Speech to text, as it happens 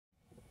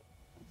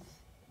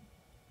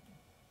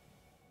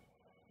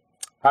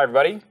Hi,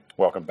 everybody.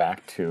 Welcome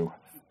back to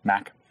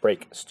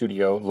MacBreak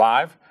Studio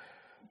Live.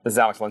 This is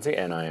Alex Lindsay,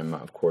 and I am,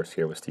 of course,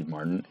 here with Steve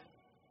Martin.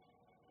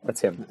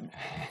 That's him.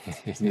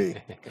 It's me.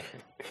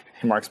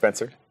 Mark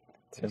Spencer.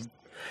 That's him.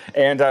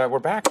 And we're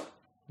back.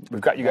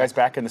 We've got you guys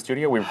back in the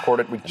studio. We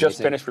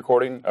just finished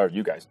recording, or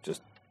you guys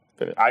just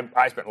finished.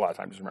 I spent a lot of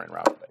time just running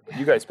around today, but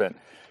you guys spent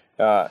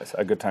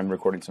a good time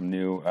recording some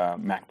new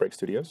MacBreak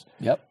studios.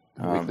 Yep,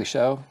 weekly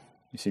show.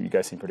 You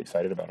guys seem pretty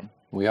excited about them.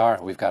 We are.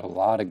 We've got a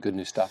lot of good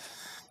new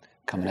stuff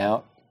coming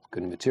out,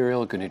 good new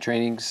material, good new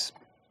trainings.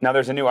 Now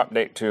there's a new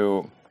update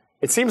to,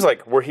 it seems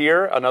like we're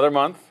here, another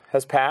month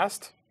has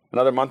passed,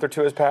 another month or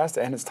two has passed,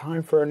 and it's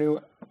time for a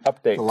new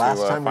update The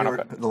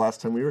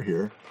last time we were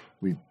here,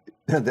 we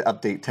had the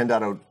update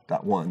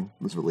 10.0.1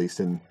 was released,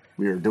 and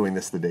we were doing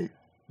this the day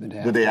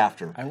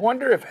after. I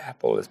wonder if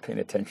Apple is paying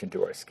attention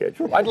to our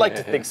schedule. I'd like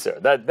to think so.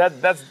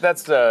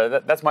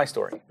 That's my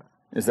story.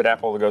 Is that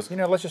Apple goes,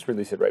 let's just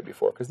release it right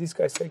before, because these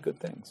guys say good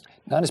things.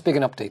 Not as big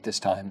an update this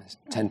time. It's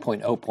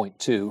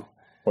 10.0.2.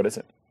 What is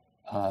it?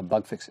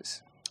 Bug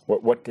fixes.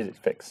 What did it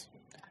fix?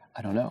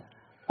 I don't know.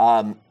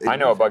 I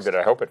know a bug that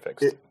I hope it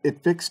fixed.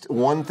 It fixed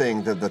one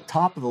thing. The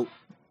top of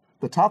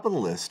the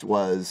list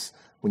was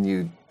when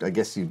you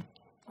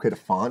create a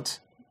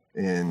font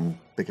and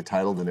pick a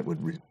title, then it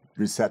would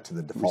reset to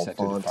the default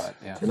font.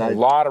 Yeah. And a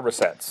lot of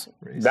resets.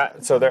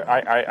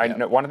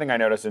 One thing I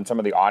noticed in some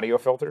of the audio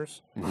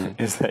filters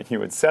is that you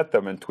would set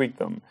them and tweak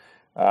them,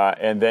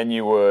 and then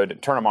you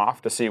would turn them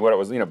off to see what it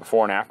was,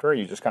 before and after.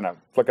 You just kind of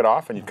flick it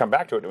off, and you'd come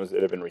back to it, and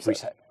it had been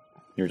reset.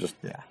 You were just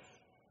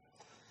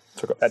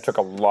that took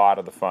a lot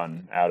of the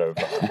fun out of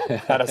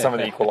some of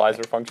the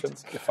equalizer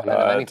functions.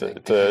 I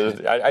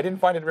didn't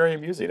find it very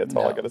amusing. That's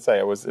all I got to say.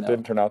 It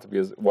didn't turn out to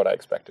be what I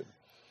expected.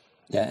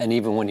 Yeah, and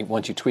even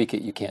once you tweak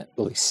it, you can't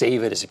really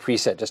save it as a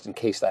preset just in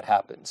case that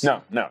happens.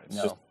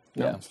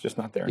 It's just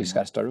not there. You just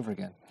got to start over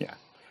again. Yeah.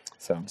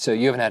 So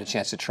you haven't had a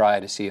chance to try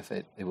to see if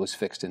it was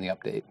fixed in the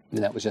update.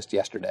 And that was just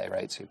yesterday,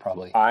 right? So you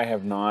probably... I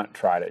have not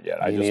tried it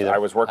yet. I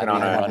was working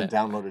on it. I haven't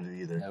downloaded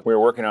it either. Nope. We were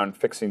working on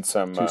fixing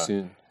some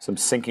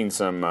syncing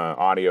some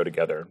audio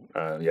together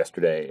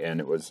yesterday,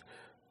 and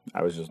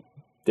I was just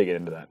digging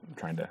into that,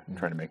 trying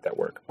to make that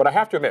work. But I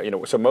have to admit,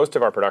 so almost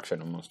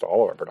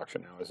all of our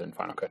production now is in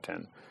Final Cut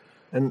 10.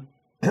 And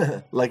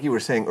like you were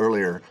saying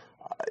earlier,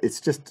 it's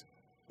just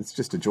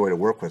a joy to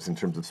work with in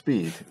terms of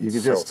speed. You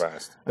can so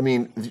fast. I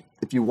mean,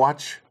 if you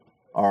watch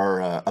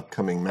our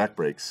upcoming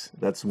MacBreaks,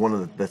 that's one of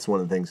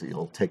the things that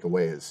you'll take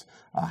away is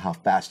how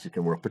fast you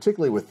can work,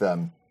 particularly with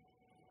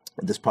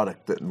this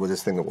product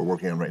this thing that we're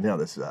working on right now,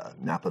 this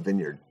Napa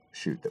Vineyard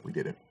shoot that we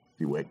did a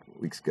few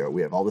weeks ago.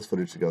 We have all this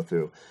footage to go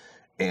through,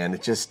 and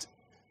it just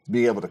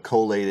be able to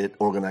collate it,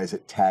 organize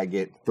it, tag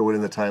it, throw it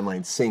in the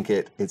timeline, sync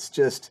it. It's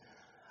just.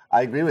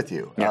 I agree with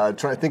you. Yeah.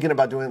 Thinking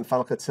about doing it in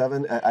Final Cut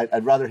 7,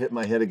 I'd rather hit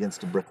my head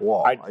against a brick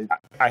wall.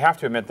 I have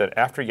to admit that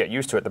after you get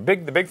used to it, the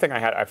big thing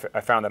I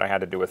found that I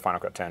had to do with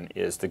Final Cut 10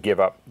 is to give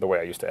up the way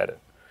I used to edit.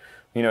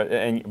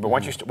 But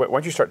once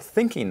you start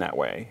thinking that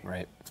way,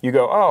 right. You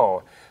go,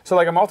 oh, so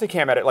like a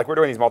multicam edit, like we're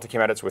doing these multicam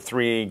edits with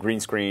 3 green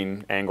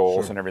screen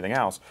angles and everything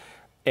else.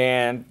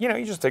 And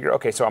you just figure,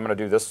 okay, so I'm going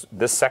to do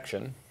this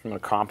section. I'm going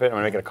to comp it. I'm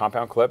going to make it a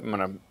compound clip. I'm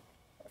going to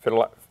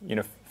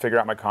figure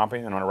out my comping,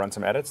 and I'm going to run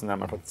some edits, and then I'm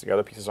going to put the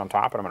other pieces on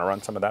top, and I'm going to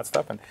run some of that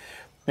stuff. And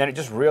it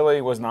just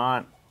really was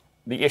not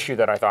the issue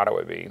that I thought it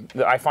would be.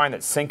 I find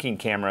that syncing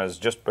cameras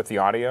just with the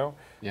audio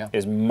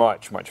is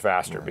much, much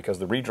faster because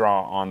the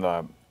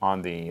redraw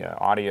on the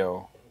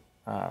audio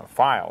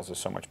files is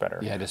so much better.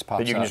 Yeah, it just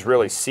pops that you can up. just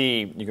really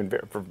see, you can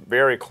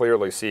very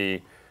clearly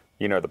see,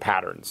 the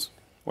patterns.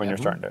 When you're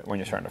starting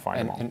to find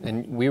them all.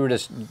 And we were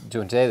just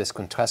doing today this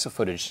Quintessa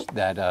footage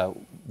that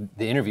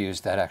the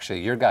interviews that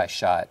actually your guys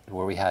shot,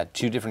 where we had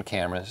 2 different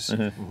cameras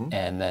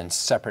and then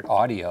separate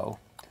audio.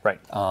 Right.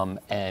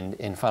 And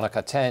in Final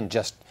Cut 10,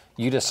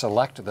 you just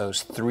select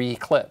those 3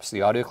 clips,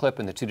 the audio clip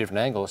and the 2 different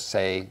angles,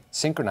 say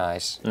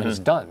synchronize, and it's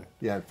done.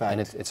 Yeah, in fact,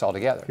 and it's all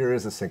together. Here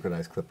is a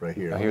synchronized clip right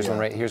here. Oh, here's one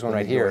right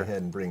here. Go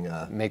ahead and bring.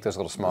 Make those a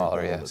little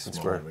smaller.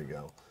 There we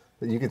go.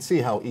 But you can see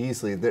how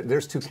easily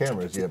there's 2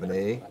 cameras. You have an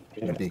A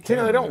and a B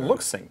camera. They don't look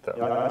synced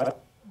though.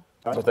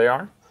 That's what they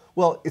are.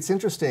 Well, it's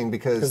interesting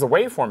because the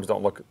waveforms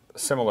don't look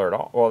similar at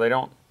all. Well, they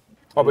don't.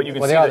 Oh, but you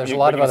can see there's a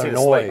lot of other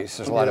noise.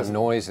 There's a lot of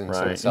noise in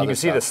some of this you can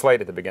see the slate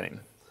at the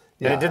beginning.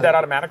 And it did that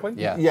automatically?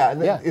 Yeah. Yeah,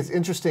 and it's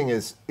interesting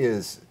is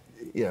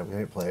we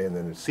hit play and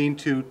then it's Scene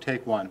 2,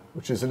 take 1.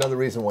 Which is another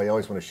reason why you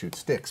always want to shoot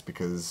sticks,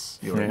 because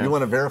you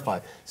want to verify.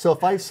 So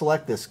if I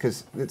select this,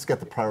 because it's got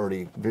the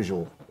priority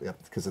visual,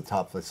 because at the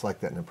top, let's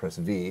select that and then press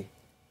V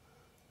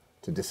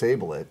to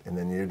disable it, and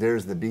then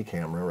there's the B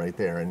camera right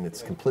there, and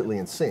it's completely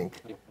in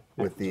sync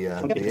with the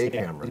A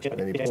camera at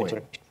any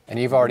point. And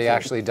you've already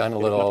actually done a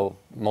little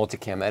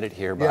multicam edit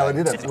here. Yeah, I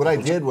did. What I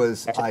did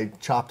was I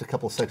chopped a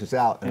couple of sections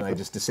out and I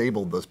just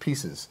disabled those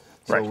pieces.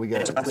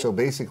 So so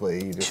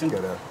basically you just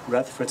get a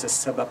reference a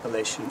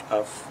sub-appellation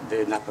of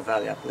the Napa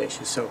Valley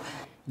appellation. So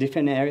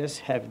different areas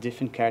have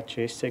different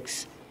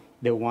characteristics.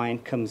 The wine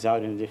comes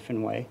out in a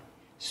different way.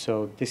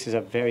 So this is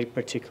a very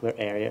particular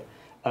area.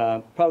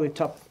 probably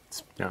top.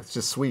 It's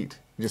just sweet.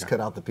 You just cut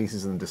out the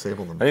pieces and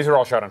disable them. And these are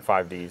all shot on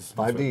 5Ds.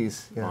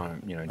 5Ds, yeah.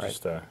 You know,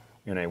 just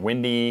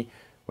windy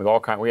with all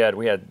kind. We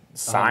had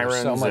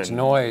sirens. So much and,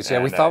 noise. Yeah,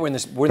 we and, thought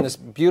we're in this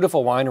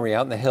beautiful winery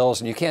out in the hills,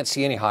 and you can't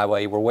see any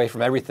highway. We're away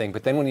from everything.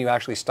 But then when you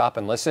actually stop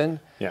and listen,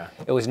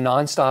 it was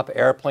nonstop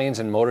airplanes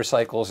and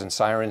motorcycles and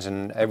sirens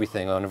and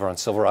everything over on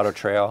Silverado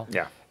Trail.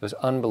 Yeah, it was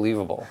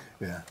unbelievable.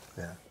 Yeah.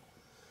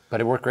 But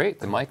it worked great.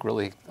 The mic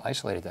really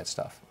isolated that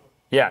stuff.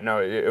 Yeah, no,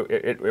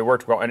 it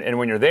worked well. And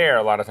when you're there,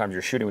 a lot of times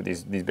you're shooting with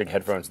these big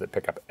headphones that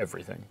pick up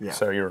everything. Yeah.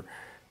 So you're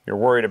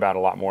worried about a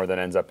lot more than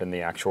ends up in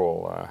the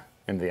actual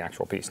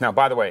piece. Now,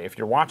 by the way, if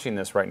you're watching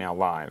this right now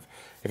live,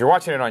 if you're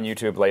watching it on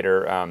YouTube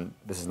later,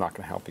 this is not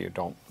going to help you.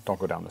 Don't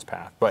go down this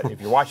path. But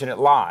if you're watching it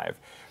live,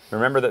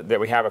 remember that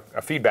we have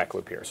a feedback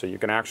loop here. So you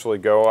can actually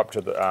go up to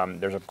the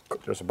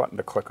there's a button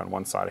to click on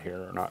one side of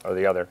here or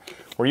the other,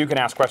 where you can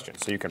ask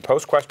questions. So you can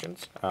post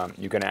questions. And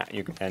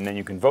then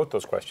you can vote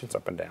those questions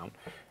up and down.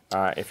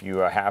 If you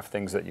have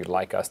things that you'd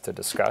like us to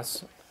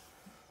discuss,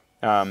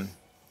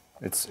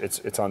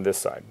 it's on this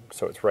side.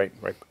 So it's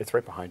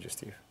right behind you,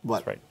 Steve.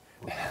 What?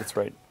 It's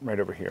right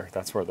over here.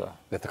 That's where the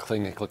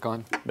thing to click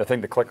on. The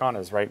thing to click on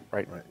is right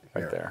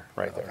there.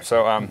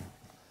 So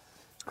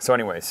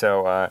anyway,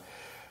 so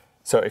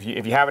if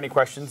you have any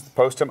questions,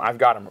 post them. I've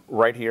got them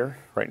right here,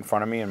 right in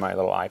front of me in my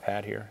little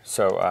iPad here.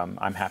 So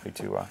I'm happy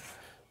to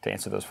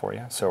answer those for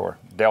you. Or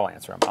they'll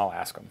answer them. I'll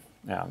ask them.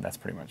 That's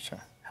pretty much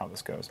how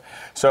this goes.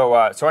 So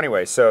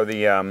anyway, so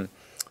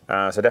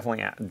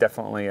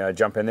definitely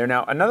jump in there.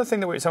 Now, another thing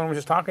that someone was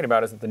just talking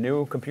about is that the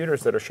new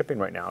computers that are shipping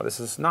right now.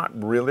 This is not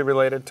really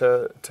related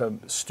to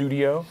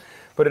studio,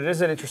 but it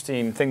is an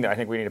interesting thing that I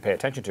think we need to pay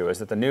attention to. Is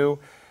that the new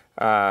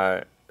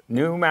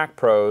Mac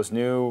Pros,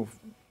 new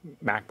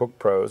MacBook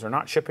Pros are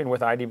not shipping with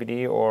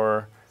iDVD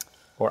or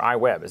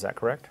iWeb. Is that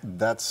correct?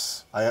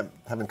 I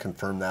haven't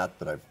confirmed that,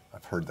 but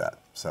I've heard that.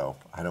 So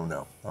I don't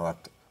know. I'll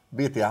have to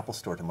be at the Apple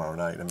Store tomorrow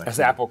night. As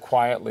Apple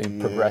quietly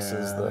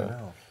progresses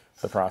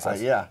the process.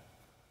 Yeah.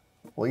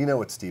 Well, you know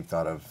what Steve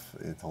thought of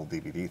the whole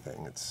DVD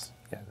thing.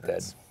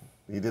 Dead.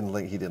 He didn't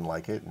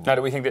like it. Now,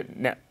 do we think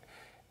that?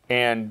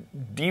 And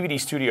DVD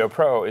Studio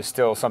Pro is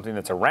still something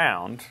that's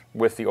around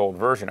with the old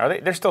version.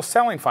 They're still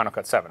selling Final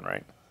Cut 7,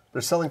 right?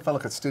 They're selling Final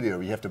Cut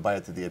Studio. You have to buy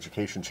it through the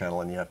education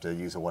channel, and you have to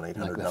use a 1-800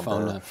 number.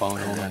 Phone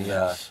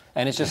number,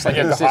 And it's just like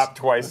you have to hop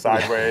twice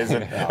sideways,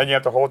 and you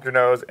have to hold your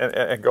nose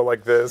and go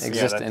like this.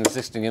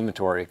 Existing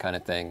inventory kind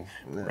of thing.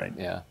 Right.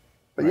 Yeah.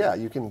 But yeah,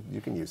 you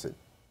can use it.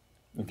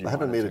 I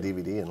haven't made a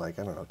DVD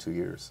in 2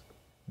 years.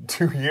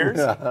 2 years?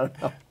 Yeah, I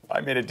don't know.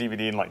 I made a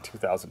DVD in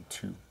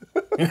 2002.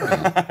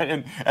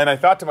 and I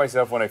thought to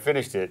myself when I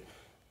finished it,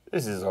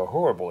 this is a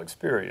horrible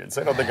experience.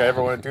 I don't think I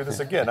ever want to do this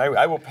again.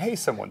 I will pay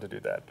someone to do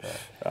that.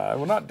 I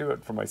will not do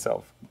it for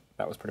myself.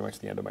 That was pretty much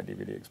the end of my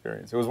DVD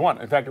experience. It was one.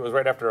 In fact, it was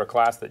right after a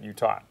class that you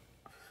taught.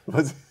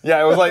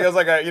 Yeah, it was like I was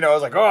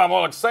like, oh, I'm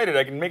all excited.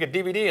 I can make a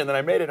DVD, and then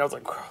I made it. And I was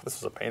like, oh, this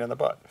is a pain in the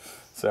butt.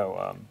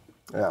 So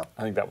I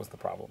think that was the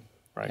problem,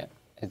 right? Yeah.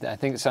 I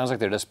think it sounds like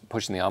they're just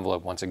pushing the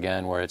envelope once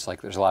again, where it's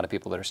like there's a lot of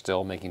people that are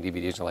still making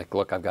DVDs. They're like,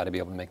 look, I've got to be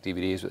able to make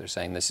DVDs, but they're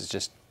saying this is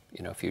just,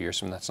 a few years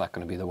from now, that's not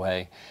going to be the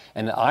way.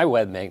 And the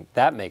iWeb,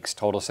 that makes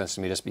total sense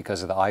to me just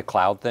because of the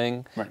iCloud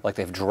thing. Right. Like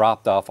they've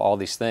dropped off all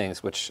these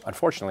things, which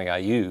unfortunately I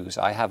use.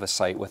 I have a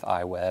site with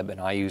iWeb, and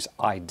I use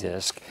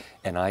iDisk,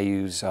 and I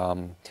use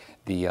the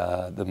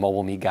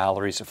mobile me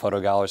galleries, the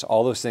photo galleries,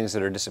 all those things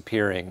that are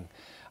disappearing.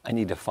 I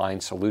need to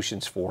find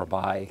solutions for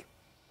by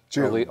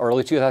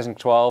early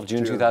 2012,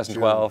 June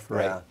 2012, June.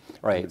 right? Yeah.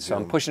 Right. So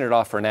I'm pushing it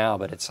off for now,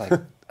 but it's like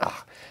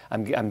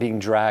I'm being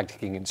dragged,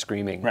 kicking and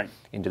screaming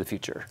into the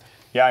future.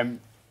 Yeah,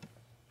 I'm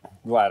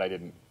glad I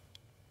didn't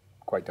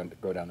quite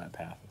go down that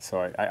path.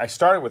 So I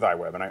started with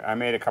iWeb, and I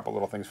made a couple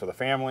little things for the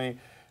family,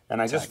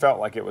 and I just felt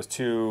like it was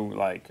too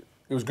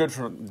it was good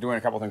for doing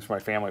a couple things for my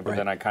family, but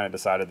then I kind of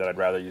decided that I'd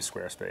rather use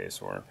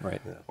Squarespace or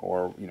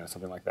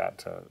something like that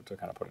to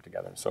kind of put it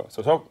together. So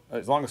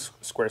as long as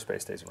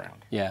Squarespace stays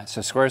around. Yeah.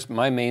 So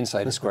my main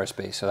site is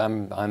Squarespace. So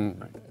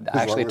I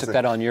actually took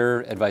that on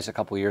your advice a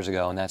couple years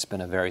ago, and that's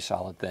been a very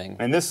solid thing.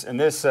 And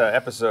this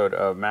episode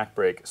of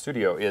MacBreak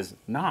Studio is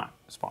not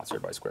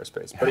sponsored by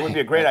Squarespace, but it would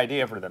be a great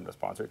idea for them to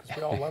sponsor it because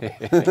we all love it.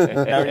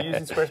 Now, are you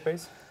using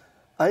Squarespace?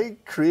 I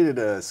created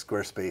a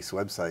Squarespace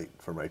website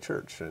for my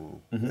church, and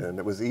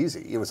it was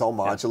easy. It was all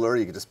modular.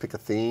 You could just pick a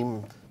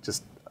theme,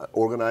 just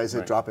organize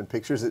it, drop in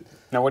pictures.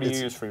 Now, what do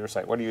you use for your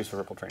site? What do you use for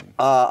Ripple Training?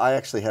 I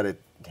actually had it.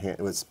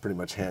 It was pretty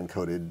much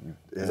hand-coded.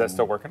 Is that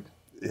still working?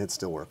 It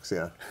still works,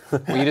 yeah.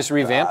 Well, you just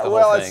revamped the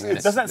whole thing.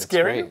 Doesn't that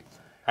scare you?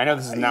 I know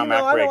this is now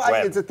MacBreak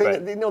Web. It's a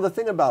thing. The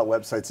thing about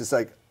websites is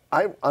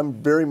I'm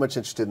very much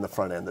interested in the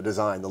front end, the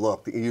design, the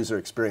look, the user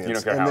experience. You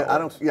don't care how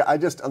it works. I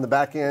just on the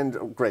back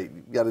end, great.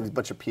 You got a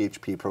bunch of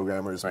PHP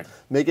programmers. Right.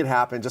 Make it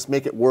happen. Just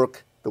make it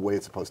work the way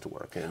it's supposed to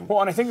work. And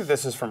I think that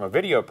this is from a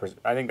video.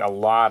 I think a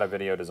lot of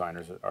video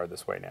designers are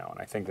this way now,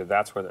 and I think that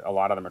that's where a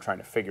lot of them are trying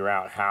to figure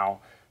out how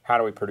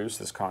do we produce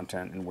this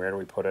content and where do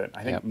we put it.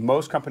 I think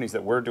most companies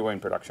that we're doing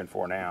production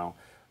for now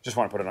just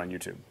want to put it on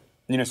YouTube.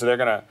 So they're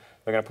gonna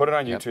put it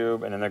on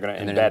YouTube, and then they're gonna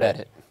embed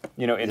it.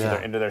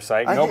 Into their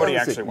site. Nobody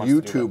actually wants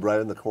to do YouTube right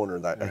in the corner.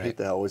 I hate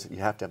that you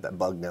have to have that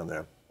bug down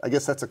there. I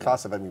guess that's the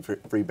cost of having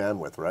free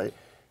bandwidth, right?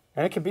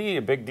 And it can be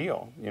a big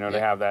deal, to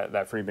have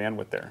that free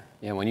bandwidth there.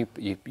 Yeah, when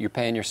you're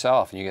paying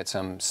yourself, and you get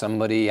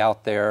somebody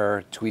out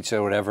there tweets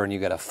or whatever, and you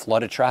got a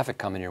flood of traffic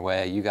coming your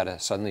way,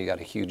 suddenly you got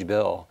a huge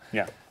bill.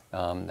 Yeah.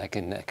 That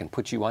can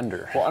put you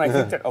under. Well, and I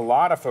think that a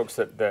lot of folks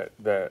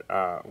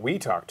that we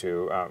talk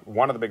to,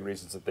 one of the big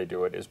reasons that they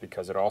do it is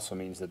because it also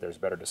means that there's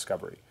better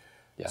discovery.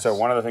 Yes. So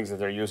one of the things that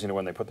they're using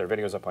when they put their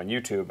videos up on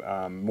YouTube,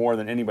 more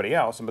than anybody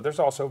else, but there's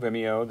also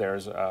Vimeo,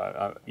 there's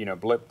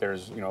Blip,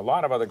 there's a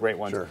lot of other great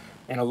ones, Sure.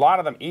 and a lot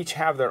of them each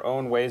have their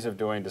own ways of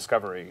doing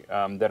discovery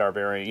that are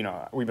very,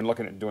 we've been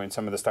looking at doing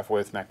some of the stuff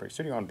with MacBreak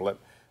Studio on Blip,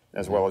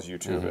 as well as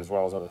YouTube, as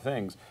well as other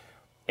things,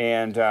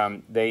 and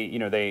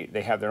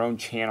they have their own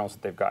channels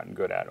that they've gotten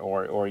good at,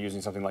 or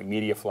using something like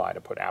MediaFly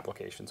to put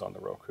applications on the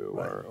Roku,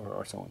 right.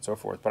 or so on and so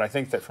forth. But I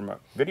think that from a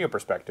video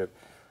perspective,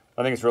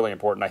 I think it's really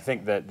important. I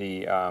think that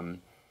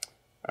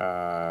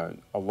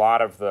a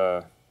lot of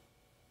the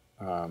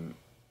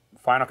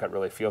Final Cut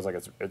really feels like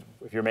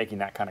if you're making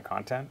that kind of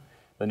content,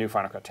 the new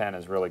Final Cut 10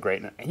 is really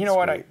great. And you know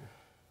what?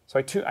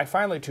 I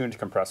finally tuned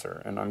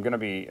compressor, and I'm going to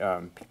be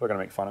people are going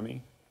to make fun of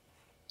me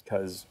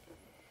because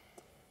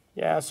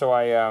So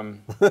I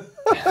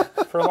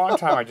for a long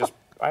time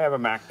I have a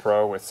Mac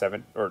Pro with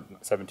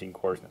 16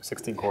 cores,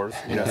 16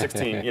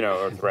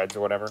 or threads or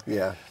whatever.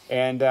 Yeah.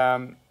 And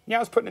I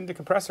was putting it into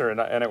compressor,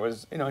 and it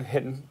was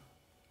hitting.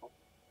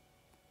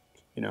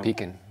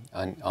 Peaking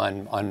on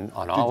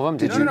all of them.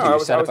 Did you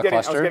set up a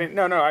cluster?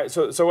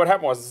 So what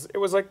happened was it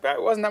wasn't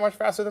that much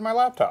faster than my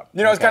laptop.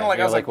 It was kind of like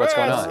I was like, what's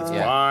going on? It's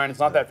fine. It's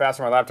not that fast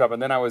on my laptop.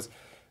 And then I was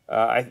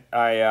I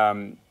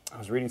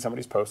was reading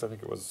somebody's post. I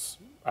think it was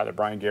either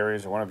Brian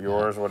Gary's or one of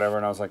yours or whatever,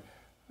 and I was like,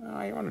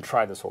 I want to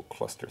try this whole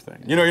cluster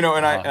thing. I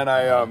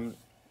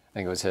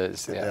think it was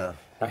his. Yeah.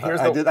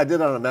 I did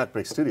it on a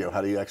MacBreak Studio.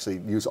 How do you actually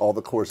use all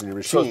the cores in your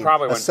machine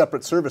as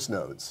separate service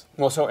nodes?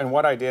 Well, and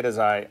what I did is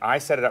I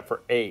set it up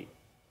for 8.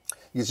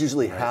 It's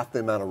usually half the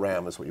amount of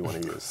RAM is what you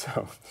want to use.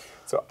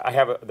 So I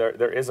have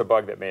there is a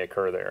bug that may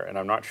occur there, and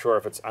I'm not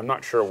sure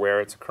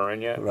where it's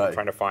occurring yet. Right. I'm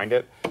trying to find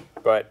it,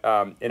 but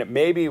and it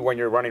may be when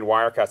you're running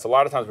Wirecasts. A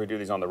lot of times we do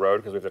these on the road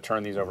because we have to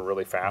turn these over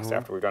really fast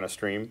after we've done a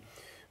stream.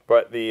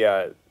 But we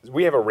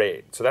have a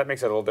RAID, so that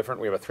makes it a little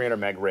different. We have a 300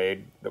 meg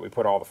RAID that we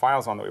put all the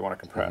files on that we want to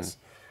compress.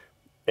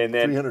 And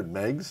then 300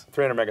 megs?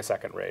 300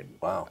 megasecond RAID.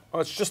 Wow.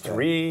 Well, it's just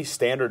 3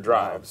 standard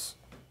drives.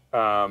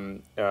 Wow.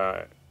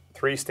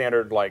 3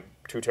 standard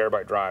 2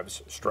 terabyte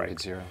drives straight.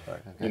 Zero.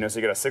 Okay. So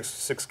you get a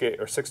 6 gig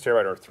or 6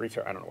 terabyte or 3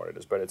 terabyte. I don't know what it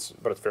is, but it's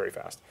very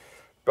fast.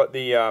 But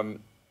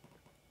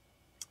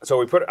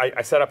so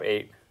I set up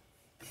 8,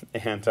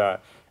 and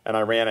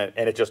I ran it,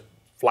 and it just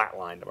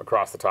flatlined them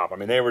across the top. I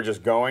mean, they were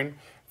just going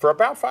for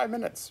about 5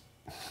 minutes.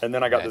 And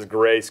then I got this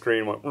gray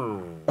screen. Went, it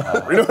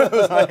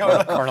was like,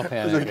 kernel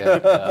panic.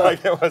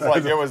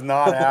 It was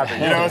not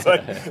happening. It was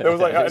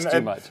like it's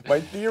too much. My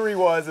theory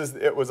was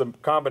it was a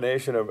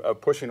combination of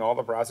pushing all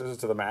the processors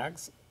to the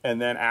max and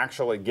then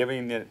actually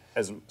giving it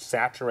as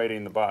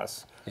saturating the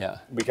bus. Yeah.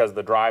 Because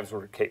the drives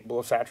were capable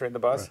of saturating the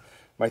bus. Right.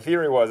 My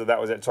theory was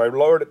that was it. So I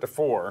lowered it to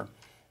 4,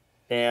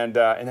 and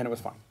then it was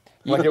fine.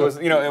 It was,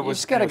 you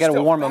just got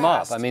to warm them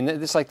up. I mean,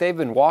 it's like they've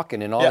been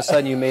walking, and all of a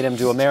sudden you made them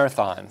do a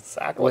marathon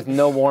with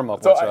no warm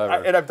up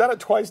whatsoever. And I've done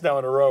it twice now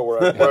in a row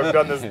where I've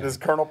done this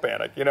kernel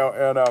panic,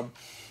 and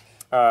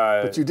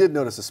but you did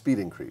notice a speed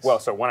increase. Well,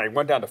 so when I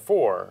went down to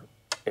 4,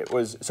 it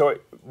was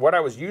what I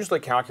was usually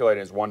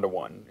calculating is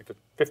 1-to-1. If it's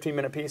a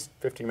 15-minute piece,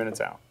 15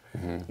 minutes out.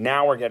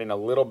 Now we're getting a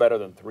little better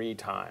than 3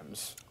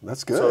 times.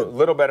 That's good. So a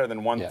little better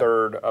than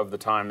 1/3 of the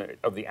time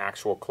of the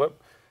actual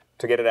clip.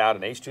 To get it out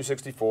in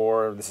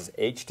H.264, this is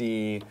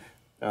HD,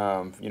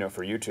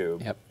 for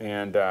YouTube,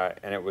 and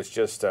it was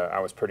just I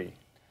was pretty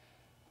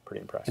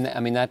impressed. And I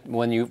mean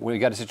when you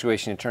got a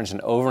situation, it turns an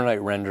overnight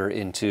render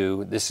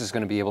into this is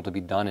going to be able to be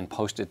done and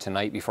posted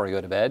tonight before I go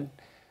to bed.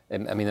 I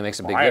mean that makes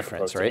a big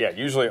difference, right? Yeah,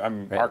 usually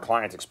our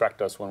clients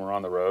expect us when we're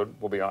on the road.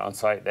 We'll be on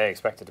site. They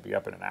expect it to be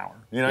up in an hour.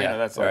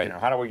 That's like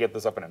how do we get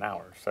this up in an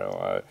hour?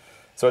 So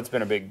it's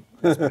been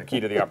a key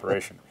to the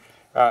operation.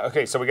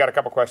 Okay, so we got a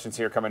couple questions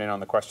here coming in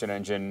on the question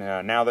engine.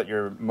 Now that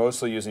you're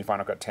mostly using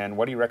Final Cut 10,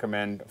 what do you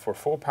recommend for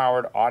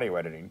full-powered audio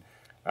editing?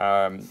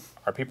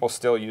 Are people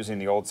still using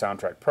the old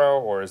Soundtrack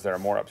Pro, or is there a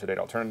more up-to-date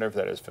alternative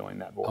that is filling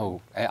that void?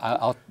 Oh,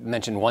 I'll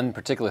mention one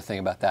particular thing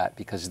about that,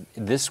 because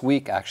this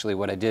week, actually,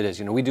 what I did is,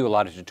 we do a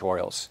lot of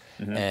tutorials,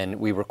 and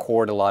we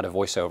record a lot of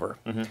voiceover,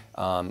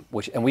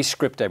 and we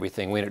script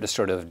everything. We don't just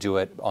sort of do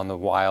it on the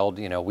wild.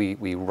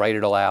 We write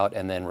it all out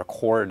and then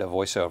record a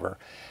voiceover.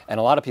 And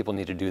a lot of people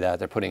need to do that.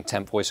 They're putting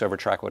temp voiceover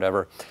track,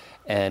 whatever,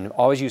 and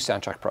always use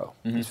Soundtrack Pro.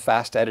 It's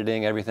fast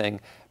editing, everything,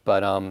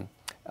 but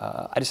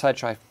I decided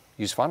to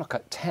use Final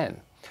Cut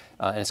 10.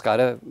 And it's got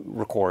to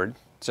record,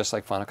 just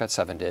like Final Cut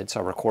 7 did.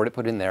 So I record it,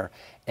 put it in there.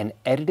 And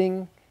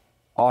editing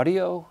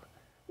audio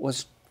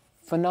was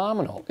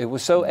phenomenal. It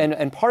was so,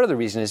 and part of the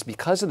reason is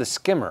because of the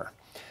skimmer.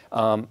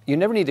 You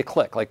never need to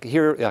click. Like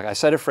here, like I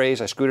said a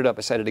phrase, I screwed it up,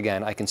 I said it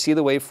again. I can see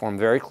the waveform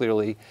very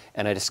clearly,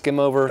 and I just skim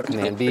over,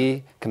 Command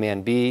B,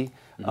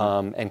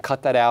 and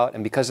cut that out.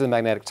 And because of the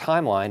magnetic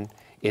timeline,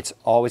 it's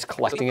always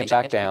collecting it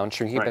back down,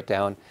 shrinking it back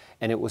down.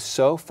 And it was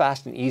so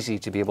fast and easy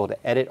to be able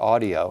to edit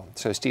audio.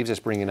 So Steve's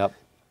just bringing up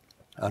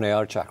an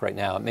audio track right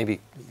now. Maybe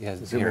he has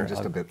zoom in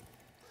just a bit.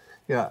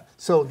 Yeah.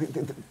 So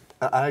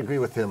I agree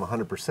with him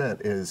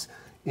 100%. Is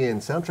in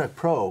Soundtrack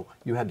Pro,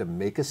 you had to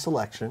make a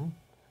selection.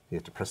 You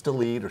have to press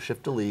delete or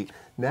shift delete.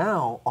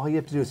 Now, all you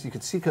have to do is you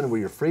can see kind of where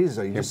your phrases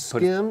are. You just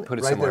skim put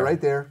it right somewhere. there,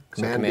 right there.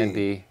 So Command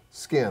B.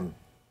 Skim.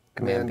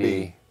 Command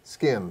B.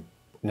 Skim.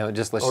 No,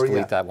 just let's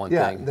delete that one thing.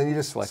 Yeah, then you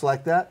just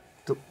select that,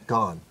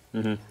 gone.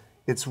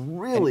 It's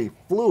really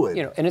fluid.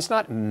 You know, and it's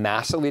not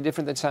massively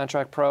different than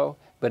Soundtrack Pro,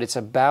 but it's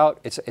about,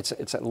 it's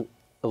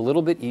a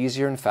little bit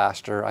easier and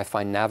faster. I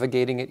find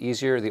navigating it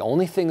easier. The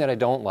only thing that I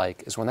don't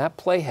like is when that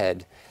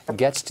playhead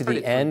gets to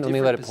the end. Let me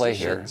let it play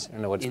here. I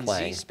don't know what it's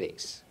playing. In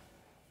Z-space.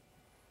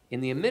 In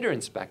the emitter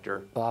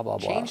inspector, blah, blah,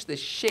 blah. change the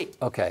shape.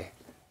 Okay.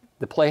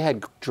 The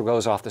playhead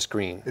goes off the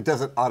screen. It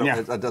doesn't auto. Yeah.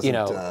 It doesn't. You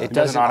know, it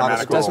doesn't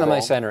on my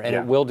center, and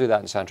it will do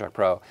that in Soundtrack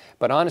Pro.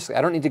 But honestly,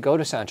 I don't need to go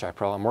to Soundtrack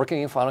Pro. I'm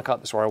working in Final Cut.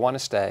 That's where I want to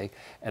stay,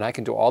 and I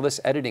can do all this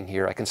editing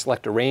here. I can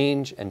select a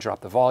range and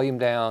drop the volume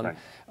down. Right.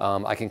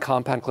 I can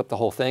compound clip the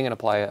whole thing and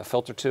apply a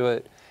filter to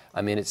it.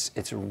 I mean,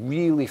 it's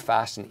really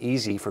fast and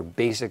easy for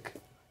basic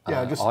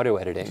audio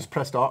editing. Just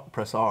press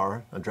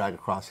R and drag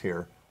across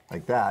here.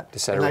 Like that. To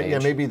set a range. Yeah,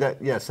 maybe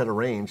that, set a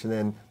range, and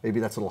then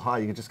maybe that's a little high.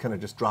 You can just kind of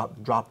just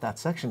drop that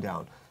section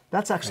down.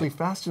 That's actually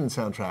faster than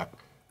Soundtrack.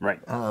 Right.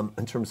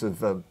 In terms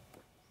of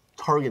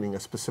targeting a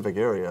specific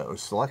area or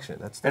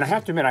selection. And I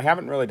have to admit, I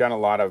haven't really done a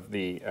lot of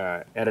the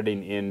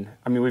editing in.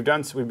 I mean, we've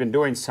been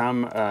doing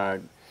some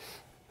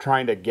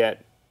trying to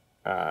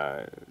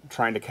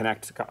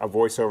connect a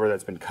voiceover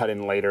that's been cut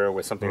in later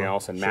with something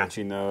else and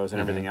matching those and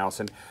everything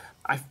else. And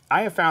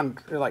I have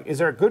found, like, is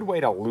there a good way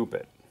to loop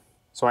it?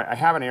 So I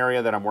have an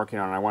area that I'm working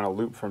on, and I want to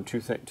loop from two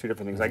different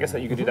things. I guess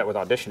that you could do that with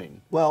auditioning.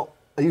 Well,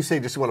 you say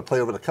just you want to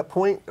play over the cut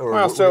point, or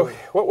well, so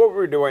what we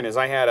were doing is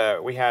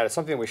we had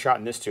something that we shot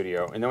in this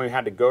studio, and then we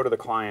had to go to the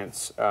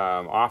client's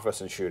office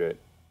and shoot it.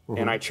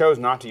 And I chose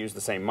not to use the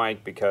same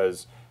mic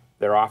because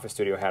their office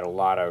studio had a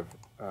lot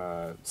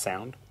of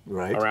sound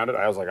around it.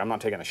 I was like, I'm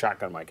not taking a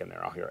shotgun mic in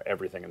there. I'll hear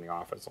everything in the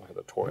office. I'll hear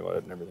the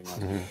toilet and everything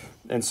else.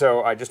 And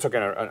so I just took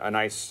in a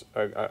nice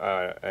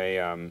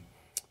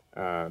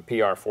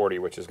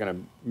PR40, which is going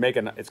to make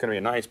it's going to be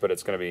nice, but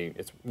it's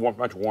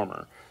much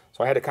warmer.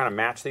 So I had to kind of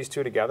match these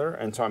two together,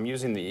 and so I'm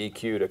using the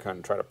EQ to kind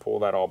of try to pull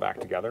that all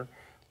back together,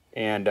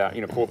 and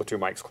pull the two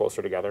mics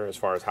closer together as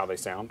far as how they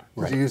sound.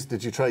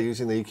 Did you try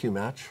using the EQ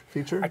match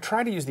feature? I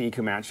tried to use the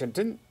EQ match.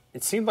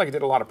 It seemed like it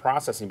did a lot of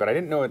processing, but I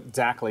didn't know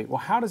exactly. Well,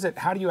 how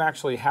do you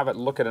actually have it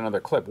look at another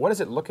clip? What is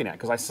it looking at?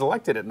 Because I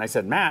selected it and I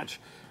said match.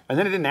 And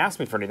then it didn't ask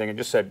me for anything. It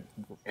just said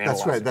analyze.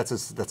 That's right. That's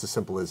as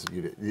simple as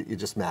you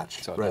just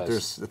match. That's right.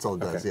 That's all it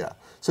does. Yeah.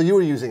 So you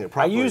were using it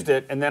properly. I used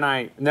it, and then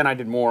I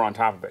did more on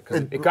top of it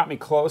because it got me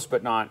close,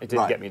 but it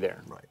didn't get me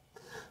there. Right.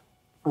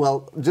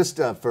 Well, just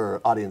for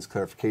audience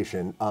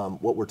clarification,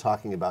 what we're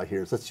talking about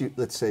here is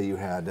let's say you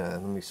had.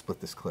 Let me split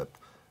this clip.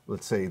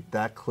 Let's say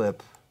that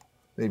clip.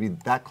 Maybe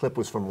that clip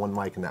was from one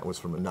mic and that was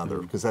from another,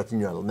 because that's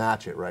it'll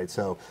match it, right?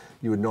 So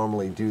you would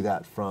normally do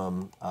that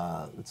from.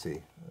 Let's see.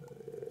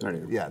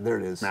 Yeah, there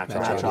it is. Match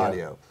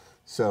audio.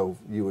 So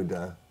you would,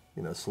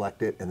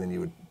 select it, and then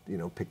you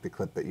would, pick the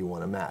clip that you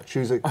want to match.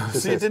 Choose it.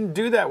 See, it didn't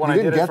do that when I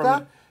did it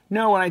from.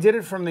 No, when I did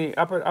it from the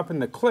up in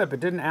the clip, it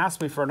didn't ask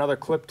me for another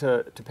clip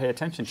to pay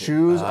attention to.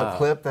 Choose a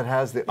clip that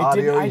has the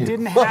audio. I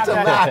didn't have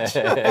that.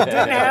 It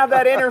didn't have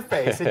that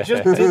interface. It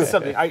just did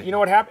something. You know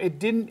what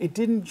happened? It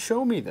didn't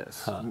show me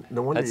this.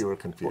 No wonder you were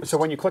confused. So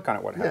when you click on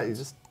it, what happens?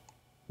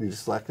 Yeah, you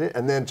just select it,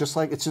 and then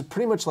it's just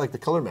pretty much like the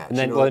color match. And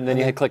then,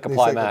 you hit click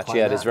apply match.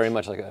 Yeah, it is very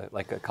much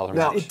like a color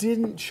match. It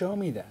didn't show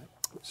me that.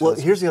 Well,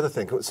 here's the other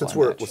thing. Since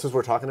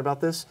we're talking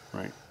about this,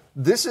 right?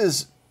 This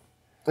was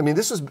in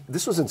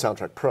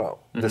Soundtrack Pro,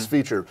 this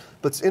feature.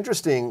 But it's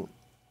interesting.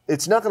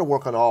 It's not going to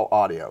work on all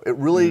audio. It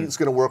really is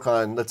going to work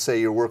on. Let's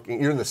say you're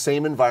in the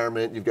same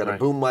environment. You've got a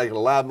boom mic and a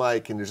lav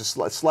mic, and there's just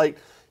slight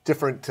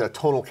different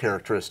tonal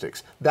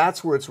characteristics.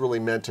 That's where it's really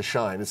meant to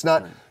shine. It's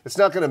not. It's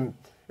not going to.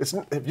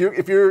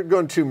 If you're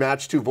going to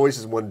match two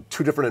voices in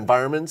two different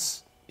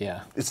environments,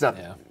 it's not.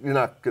 Yeah. You're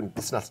not.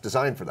 It's not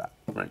designed for that.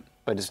 Right.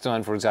 But it's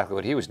designed for exactly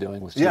what he was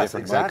doing with two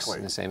different mics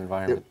in the same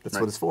environment. That's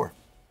what it's for.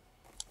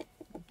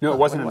 No, it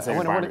wasn't in the same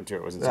environment too.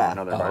 It was in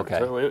another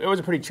environment. So it was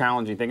a pretty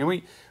challenging thing, and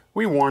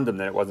we warned them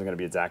that it wasn't going to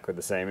be exactly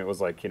the same. It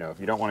was like, if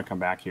you don't want to come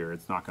back here,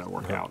 it's not going to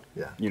work out.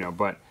 Yeah.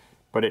 But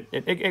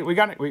we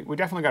got it. We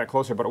definitely got it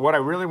closer. But what I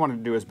really wanted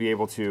to do is be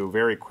able to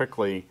very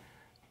quickly.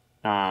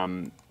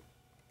 So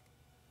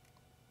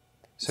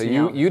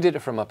you did it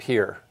from up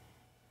here.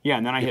 Yeah,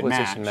 and then I hit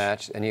match. Position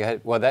match, and you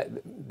had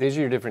these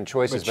are your different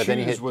choices. But then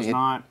you hit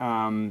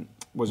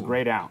was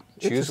grayed out.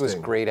 Choose was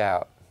grayed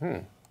out.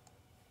 I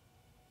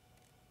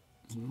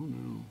don't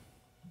know.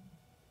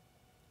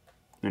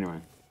 Anyway.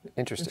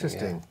 Interesting.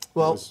 Yeah.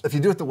 Well, if you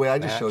do it the way I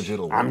just showed you,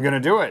 it'll work. I'm going to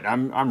do it.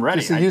 I'm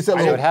ready. So use that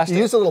little,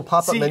 use a little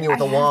pop-up menu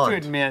with a wand. I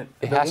have to admit,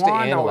 It has to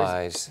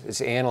analyze.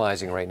 It's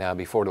analyzing right now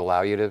before it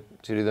allow you to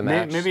do the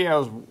match. Maybe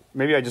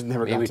I just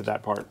never got to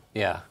that part.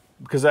 Yeah.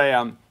 Because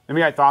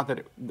maybe I thought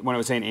that when it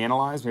was saying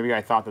analyze, maybe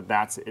I thought that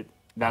that's it.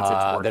 That's it's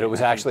working. That it was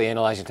actually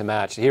analyzing to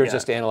match. Here it's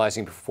just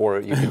analyzing before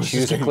you can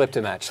choose a clip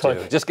to match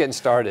to. Just getting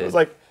started. It was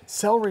like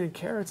celery and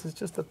carrots is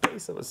just the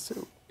base of a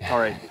soup. All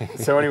right.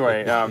 So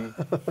anyway,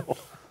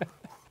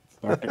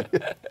 sorry.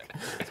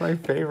 It's my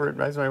favorite.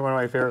 That's one of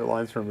my favorite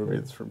lines from a movie.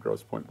 It's from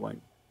Grosse Point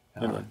Blank.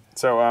 Anyway,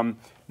 so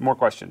more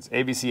questions.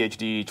 ABC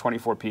HD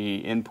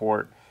 24p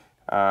import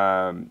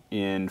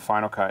in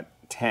Final Cut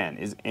 10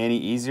 is any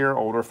easier?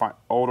 Older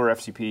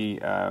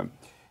FCP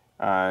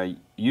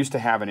used to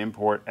have an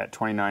import at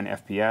 29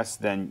 FPS,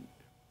 then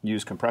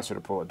use compressor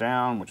to pull it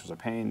down, which was a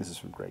pain. This is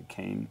from Greg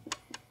Kane.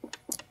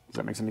 Does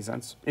that make any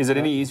sense? Is it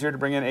any easier to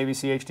bring in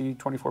ABC HD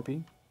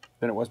 24p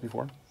than it was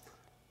before?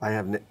 I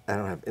don't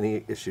have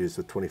any issues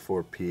with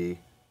 24p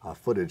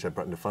footage I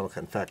brought into Final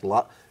Cut. In fact,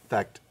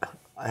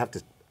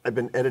 I've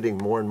been editing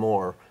more and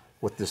more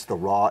with the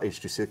raw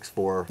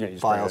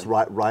H.264 files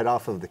right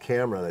off of the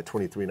camera, that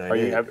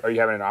 2398. Are you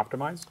having it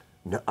optimized?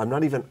 No, I'm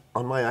not even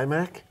on my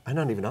iMac. I'm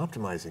not even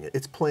optimizing it.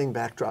 It's playing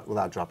back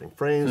without dropping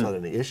frames, without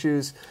any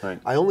issues. Right.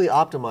 I only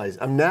optimize.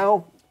 I'm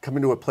now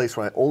coming to a place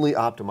where I only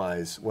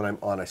optimize when I'm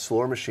on a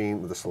slower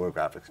machine with a slower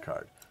graphics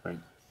card. Right.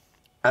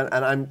 And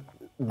I'm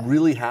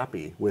really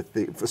happy with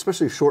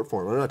especially short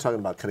form. I'm not talking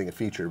about cutting a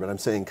feature, but I'm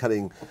saying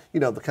cutting,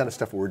 the kind of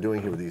stuff we're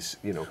doing here with these,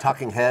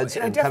 talking heads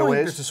and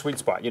cutaways. There's a sweet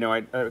spot,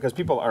 because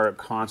people are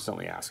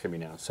constantly asking me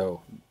now.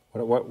 So,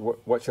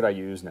 what should I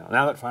use now?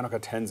 Now that Final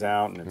Cut 10's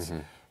out and it's,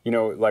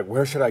 like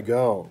where should I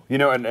go?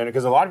 And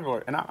because a lot of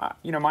people are,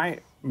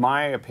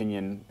 my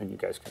opinion, and you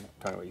guys can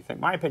tell me what you think.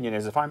 My opinion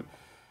is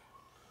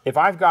if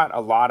I've got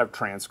a lot of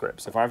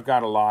transcripts, if I've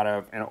got a lot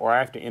of, or I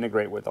have to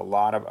integrate with a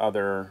lot of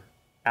other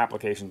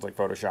applications like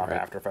Photoshop,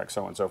 After Effects,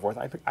 so on and so forth,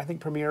 I think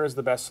Premiere is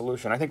the best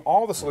solution. I think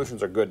all the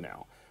solutions are good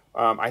now.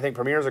 I think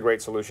Premiere is a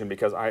great solution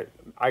because I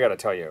got to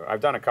tell you,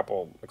 I've done a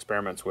couple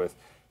experiments with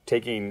so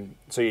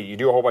you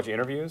do a whole bunch of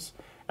interviews,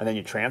 and then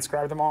you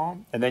transcribe them all,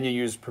 and then you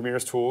use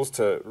Premiere's tools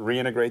to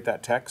reintegrate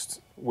that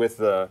text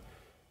with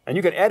and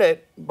you can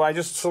edit by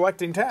just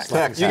selecting text. You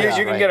can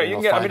get it.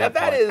 I mean,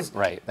 that is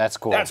right. That's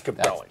cool. That's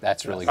compelling.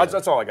 That's really good.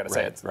 That's all I got to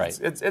say. Right.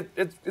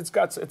 It's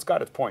got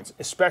its points,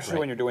 especially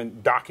when you're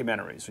doing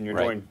documentaries, when you're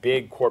doing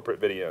big corporate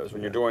videos,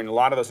 when you're doing a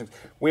lot of those things.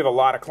 We have a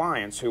lot of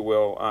clients who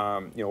will,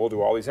 we'll do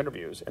all these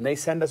interviews, and they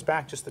send us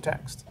back just the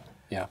text.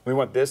 Yeah. We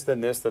want this, then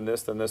this, then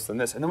this, then this, then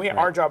this, and then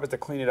our job is to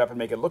clean it up and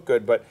make it look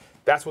good. But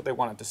that's what they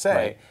want it to say.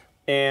 Right.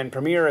 And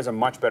Premiere is a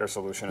much better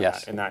solution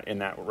in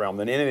that realm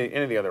than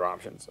any of the other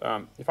options.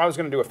 If I was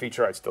going to do a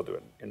feature, I'd still do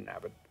it in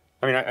Avid.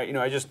 I mean,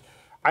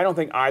 I don't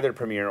think either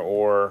Premiere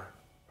or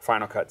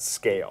Final Cut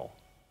scale.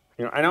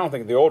 I don't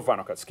think the old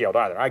Final Cut scaled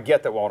either. I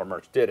get that Walter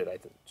Murch did it. I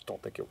just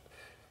don't think it.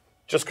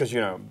 Just because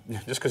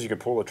you can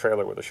pull a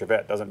trailer with a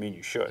Chevette doesn't mean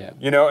you should. Yeah.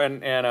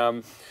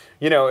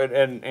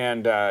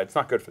 It's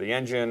not good for the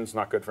engine. It's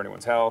not good for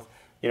anyone's health.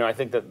 I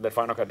think that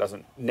Final Cut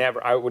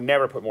I would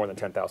never put more than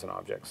 10,000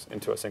 objects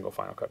into a single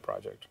Final Cut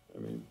project. I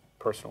mean,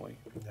 personally.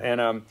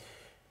 And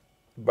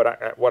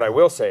but what I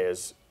will say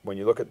is, when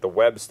you look at the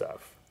web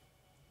stuff,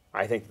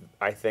 I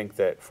think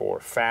that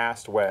for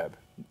fast web,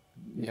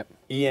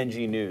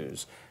 ENG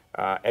news,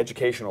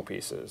 educational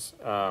pieces,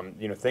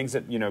 things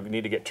that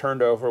need to get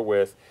turned over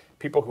with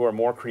people who are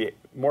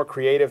more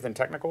creative than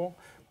technical,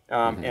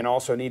 and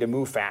also need to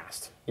move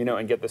fast,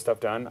 and get this stuff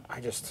done.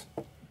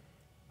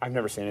 I've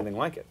never seen anything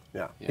like it.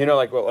 Yeah.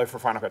 Like for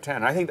Final Cut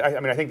 10. I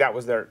think that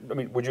was their. I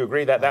mean, would you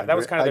agree that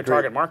was kind of their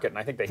target market, and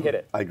I think they hit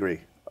it. I agree.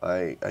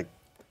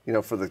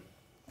 For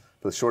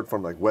the short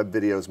form, like web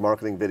videos,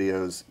 marketing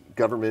videos,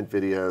 government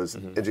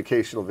videos,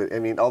 educational videos. I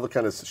mean, all the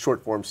kind of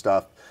short form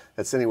stuff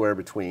that's anywhere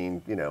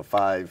between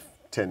 5,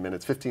 10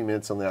 minutes, 15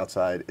 minutes on the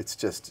outside. It's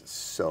just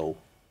so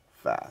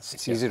fast.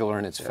 It's easy to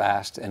learn. It's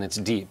fast and it's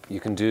deep. You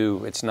can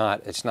do. It's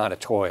not a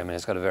toy. I mean,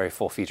 it's got a very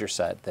full feature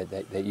set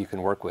that you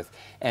can work with.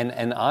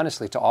 And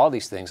honestly, to all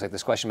these things, like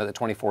this question about the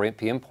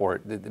 24p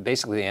import,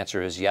 basically the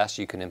answer is yes.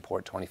 You can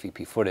import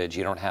 24p footage.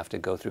 You don't have to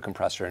go through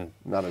compressor and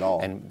not at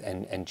all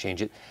and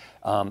change it.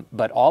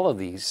 But all of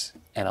these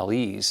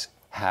NLEs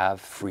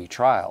have free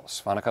trials.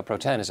 Final Cut Pro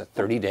 10 is a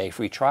 30-day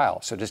free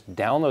trial. So just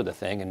download the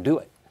thing and do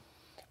it.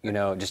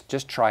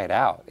 Just try it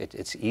out.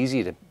 It's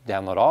easy to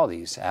download all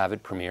these,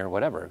 Avid, Premiere,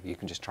 whatever. You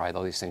can just try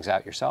all these things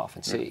out yourself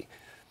and see.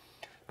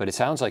 But it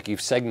sounds like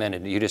you've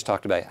segmented. You just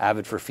talked about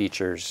Avid for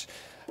features,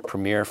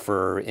 Premiere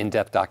for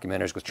in-depth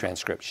documentaries with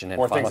transcription, and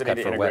or Final things that Cut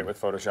need to for integrate web.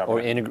 With Photoshop. Or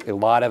a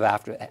lot of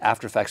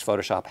After Effects,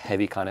 Photoshop,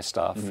 heavy kind of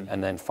stuff,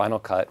 and then Final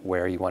Cut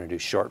where you want to do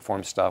short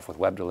form stuff with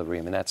web delivery.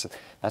 I mean, that's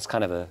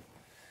kind of a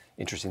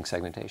interesting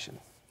segmentation.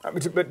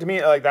 But to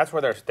me, like that's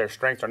where their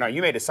strengths are. Now,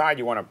 you may decide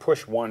you want to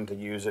push one to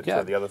use it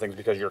for the other things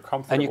because you're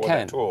comfortable with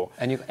that tool.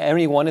 And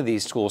any one of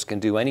these tools can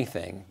do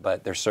anything,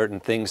 but there's certain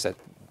things that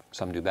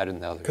some do better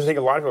than others. Because I think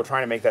a lot of people are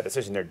trying to make that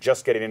decision. They're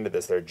just getting into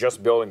this. They're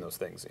just building those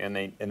things, and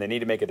they need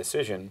to make a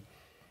decision.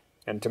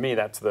 And to me,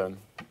 that's been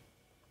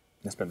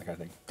the kind of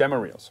thing. Demo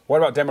reels. What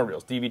about demo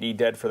reels? DVD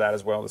dead for that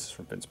as well. This is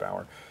from Vince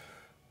Bauer.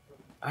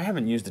 I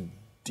haven't used a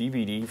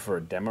DVD for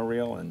a demo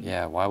reel, and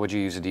yeah, why would you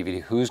use a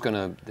DVD? Who's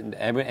gonna?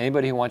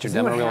 Anybody who wants your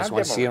demo reels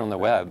wants to see it on the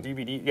web.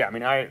 DVD. Yeah, I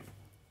mean,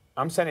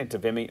 I'm sending it to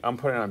Vimeo. I'm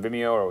putting it on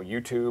Vimeo or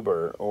YouTube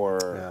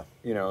or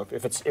you know,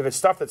 if it's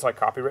stuff that's like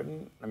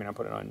copywritten, I mean, I'm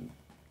putting it on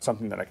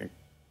something that I can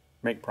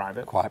make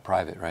private. Quite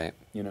private, right?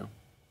 You know.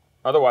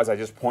 Otherwise, I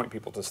just point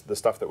people to the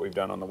stuff that we've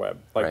done on the web.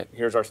 Like, right.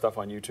 Here's our stuff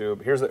on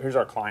YouTube. Here's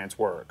our client's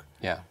work.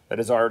 Yeah. That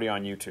is already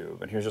on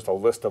YouTube, and here's just a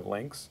list of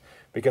links.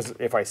 Because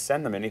if I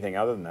send them anything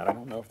other than that, I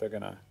don't know if they're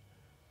gonna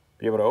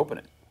be able to open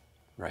it.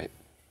 Right.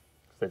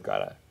 They've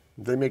got a.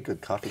 They make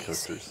good coffee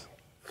coasters.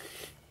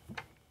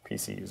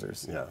 PC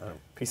users. Yeah.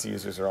 PC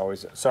users are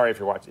always sorry if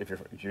you're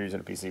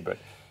using a PC, but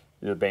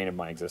you're the bane of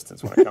my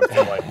existence when it comes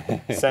to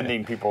like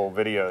sending people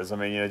videos. I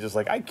mean, you know, just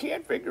like I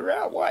can't figure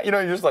out why. You know,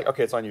 you're just like,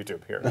 okay, it's on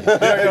YouTube here.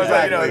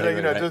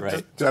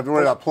 Just have to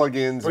worry about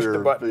plugins push or the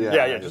button.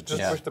 Just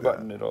push the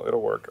button.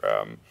 It'll work.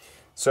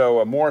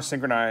 So more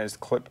synchronized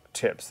clip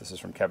tips. This is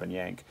from Kevin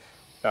Yank.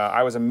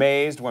 I was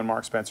amazed when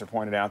Mark Spencer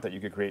pointed out that you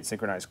could create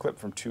synchronized clip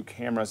from 2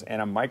 cameras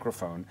and a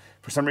microphone.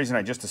 For some reason,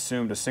 I just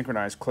assumed a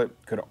synchronized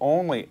clip could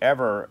only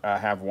ever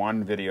have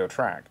one video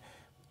track.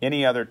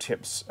 Any other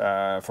tips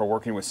for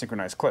working with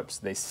synchronized clips?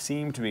 They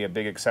seem to be a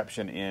big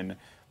exception in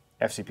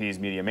FCP's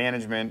media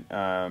management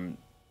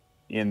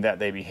in that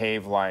they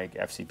behave like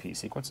FCP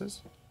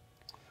sequences.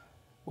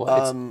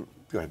 Well,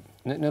 go ahead.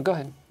 No, go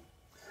ahead.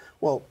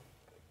 Well,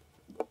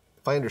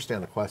 if I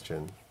understand the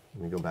question,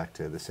 let me go back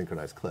to the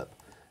synchronized clip.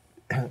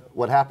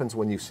 What happens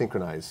when you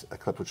synchronize a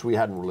clip, which we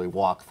hadn't really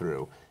walked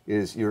through,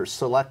 is you're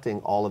selecting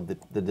all of the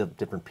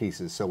different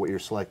pieces. So what you're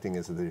selecting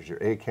is that there's your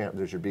A cam,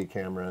 there's your B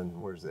camera, and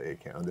where's the A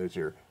camera? There's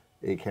your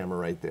A camera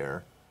right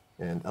there.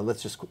 And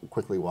let's just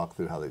quickly walk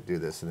through how they do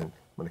this. And then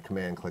I'm going to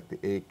command click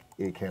the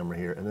A camera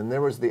here. And then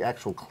there was the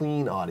actual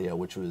clean audio,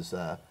 which was,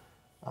 let's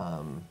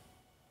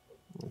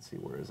see,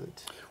 where is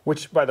it?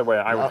 Which, by the way,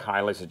 I would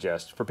highly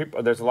suggest for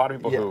people. There's a lot of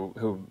people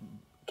who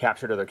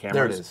capture to their cameras.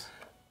 There it is.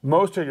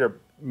 Most of your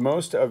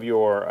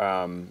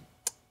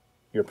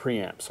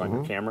preamps on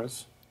your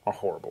cameras are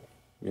horrible.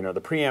 You know,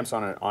 the preamps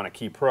on a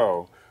Key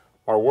Pro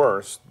are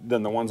worse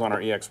than the ones on our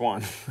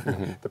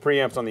EX1. The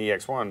preamps on the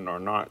EX1 are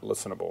not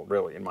listenable,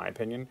 really, in my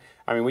opinion.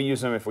 I mean, we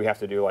use them if we have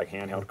to do like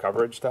handheld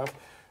coverage stuff,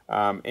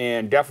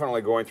 and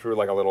definitely going through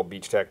like a little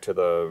beach tech to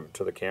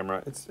the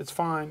camera. It's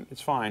fine.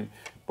 It's fine.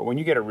 But when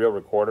you get a real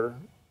recorder.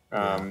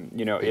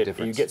 You know,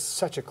 you get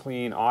such a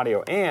clean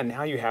audio, and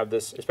now you have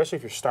this, especially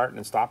if you're starting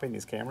and stopping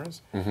these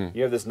cameras,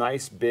 you have this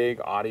nice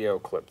big audio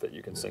clip that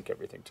you can sync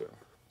everything to.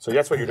 So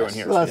that's what you're doing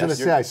here. Well, I was going to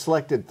say, I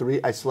selected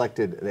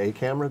the A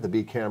camera, the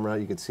B camera,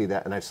 you can see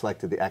that, and I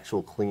selected the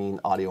actual clean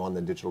audio on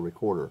the digital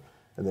recorder.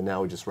 And then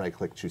now we just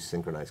right-click, choose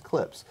synchronize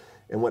clips.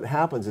 And what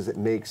happens is it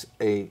makes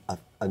a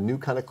new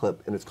kind of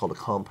clip, and it's called a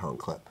compound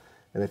clip.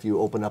 And if you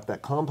open up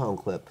that compound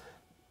clip,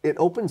 it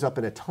opens up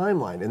in a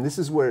timeline, and this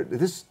is where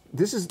this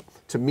is,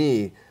 to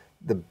me,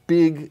 the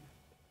big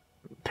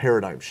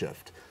paradigm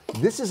shift.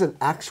 This is an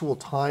actual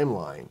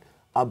timeline,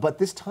 but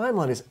this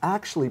timeline is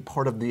actually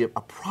part of a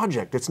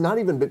project. It's not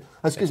even been,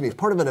 excuse me, it's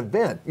part of an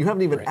event. You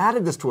haven't even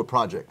added this to a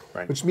project,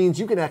 which means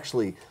you can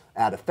actually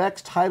add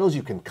effects, titles,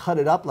 you can cut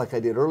it up like I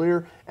did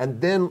earlier,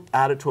 and then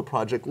add it to a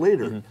project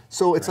later.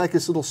 So it's like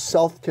this little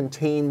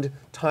self-contained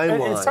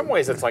timeline. In some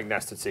ways, it's like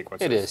nested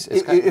sequences. It is.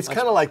 It's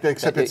kind of like that,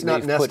 except it's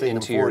not nesting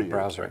into your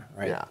browser.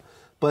 Right. Yeah,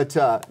 but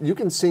you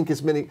can sync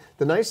as many.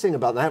 The nice thing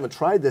about, and I haven't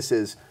tried this,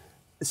 is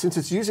since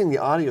it's using the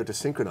audio to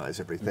synchronize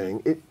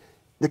everything,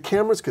 the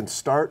cameras can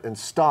start and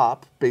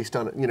stop based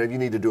on, you know, you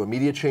need to do a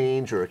media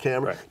change or a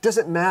camera. It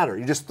doesn't matter.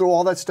 You just throw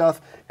all that stuff,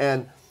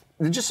 and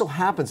it just so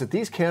happens that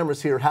these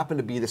cameras here happen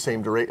to be the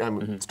same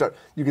duration.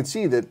 You can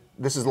see that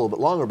this is a little bit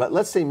longer, but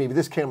let's say maybe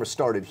this camera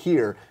started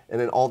here,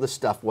 and then all this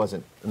stuff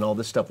wasn't,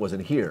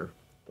 here.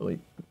 It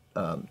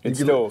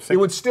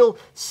would still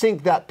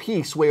sync that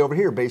piece way over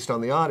here based on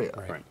the audio.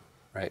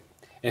 Right.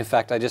 In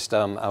fact,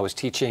 I was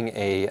teaching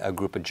a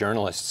group of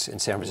journalists in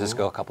San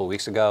Francisco a couple of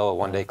weeks ago, a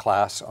one-day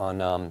class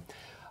on.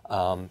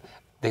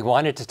 They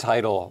wanted to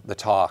title the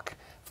talk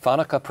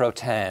Phonica Pro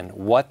 10,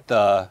 what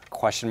the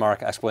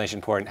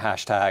exclamation point,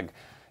 hashtag,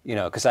 you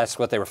know, because that's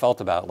what they were felt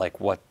about, like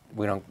what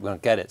we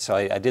don't get it. So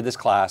I did this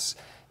class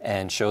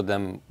and showed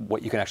them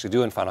what you can actually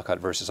do in Final Cut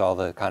versus all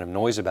the kind of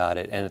noise about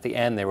it. And at the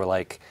end, they were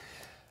like,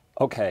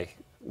 okay,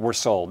 we're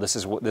sold. This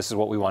is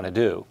what we want to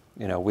do.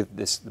 You know, with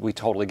this, we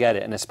totally get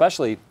it. And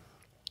especially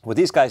what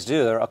these guys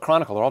do, they're a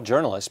Chronicle, they're all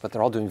journalists, but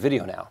they're all doing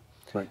video now.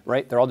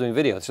 Right? They're all doing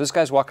video. So this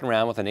guy's walking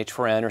around with an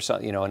H4n or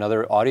something, you know,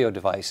 another audio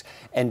device,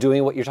 and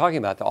doing what you're talking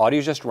about. The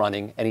audio's just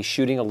running, and he's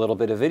shooting a little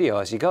bit of video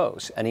as he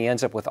goes. And he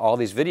ends up with all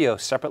these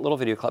separate little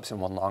video clips in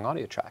one long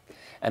audio track.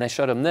 And I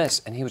showed him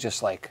this, and he was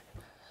just like,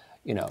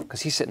 you know,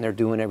 because he's sitting there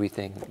doing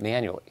everything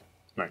manually.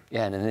 Right.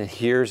 Yeah, and then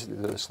here's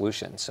the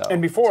solution. So.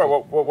 And before,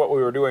 what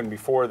we were doing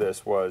before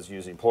this was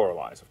using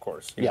pluralize, of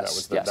course. You know,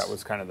 Yes, that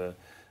was kind of the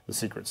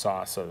secret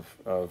sauce of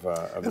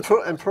this.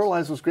 And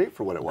Pluralize was great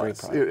for what it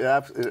was.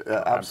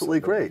 Absolutely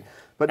great.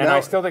 But and now,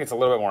 I still think it's a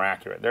little bit more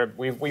accurate.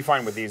 We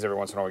find with these every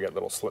once in a while we get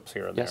little slips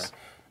here and Yes.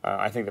 there.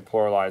 I think that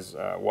Pluralize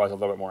was a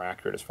little bit more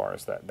accurate as far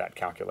as that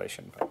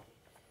calculation.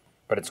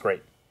 But it's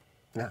great.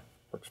 yeah.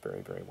 Works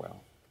very, very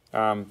well.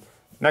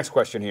 Next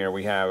question here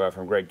we have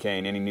from Greg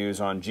Kane. Any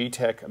news on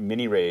G-Tech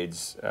mini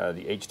raids,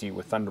 the HD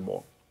with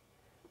Thunderbolt?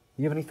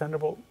 You have any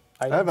Thunderbolt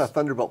items? I have a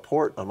Thunderbolt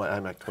port on my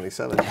iMac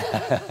 27.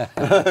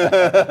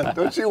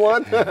 Don't you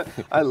want?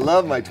 I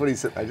love my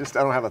 27. I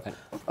don't have a.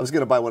 I was going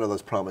to buy one of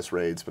those Promise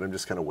raids, but I'm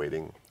just kind of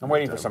waiting. I'm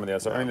waiting for some of the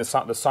other stuff. I mean,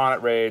 the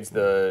Sonnet raids,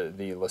 the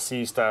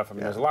LaCie stuff. I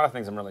mean, there's a lot of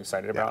things I'm really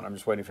excited about. And I'm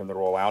just waiting for them to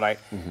roll out.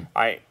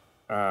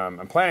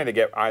 I'm planning to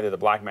get either the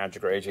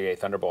Blackmagic or AJA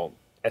Thunderbolt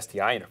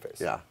STI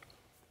interface. Yeah.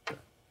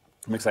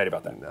 I'm excited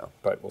about that. No.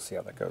 But we'll see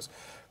how that goes.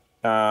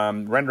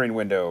 Rendering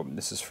window.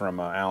 This is from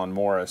Alan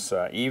Morris.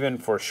 Even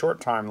for short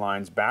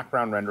timelines,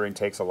 background rendering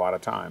takes a lot of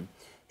time.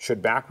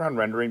 Should background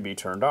rendering be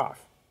turned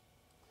off?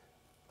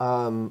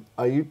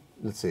 Are you?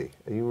 Let's see.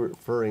 Are you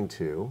referring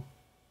to?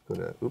 Go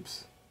to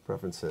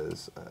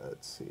preferences.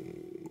 Let's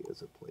see.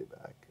 Is it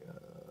playback?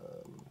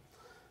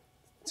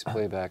 It's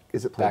playback.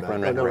 Is it playback?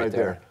 Background Oh, no, render right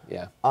there.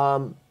 Yeah.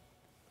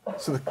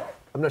 So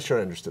I'm not sure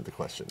I understood the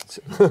question.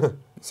 It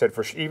said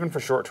even for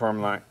short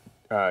timelines,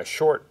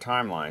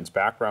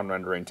 background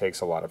rendering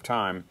takes a lot of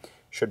time.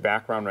 Should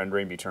background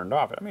rendering be turned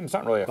off? I mean, it's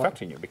not really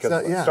affecting you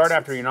because start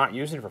after you're not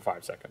using it for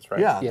 5 seconds, right?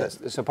 Yeah. Yes.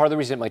 So part of the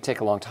reason it might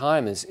take a long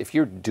time is if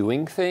you're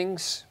doing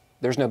things,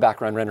 there's no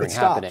background rendering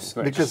happening.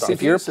 Because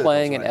if you're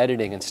playing and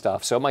editing and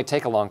stuff, so it might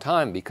take a long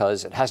time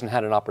because it hasn't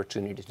had an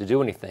opportunity to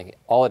do anything.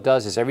 All it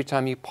does is every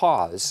time you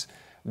pause,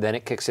 then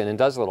it kicks in and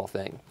does a little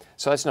thing.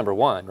 So that's number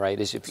one, right?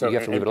 Is if you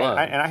have to leave it alone.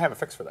 And I have a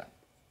fix for that.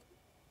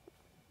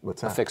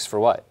 What's A that? fix for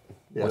what?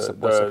 Yeah. What's The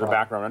problem?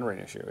 background rendering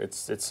issue.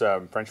 It's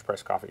French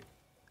press coffee.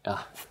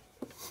 Ah.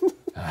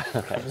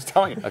 I'm just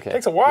telling you. Okay. It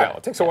takes a while. Yeah.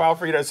 It takes a while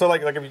for you to. So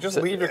like if you just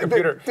leave your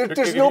computer, there's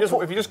if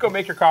no you just go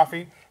make your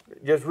coffee,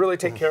 just really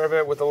take care of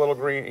it with a little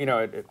green. You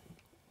know.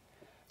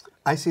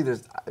 I see.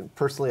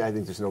 Personally, I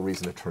think there's no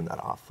reason to turn that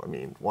off. I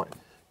mean,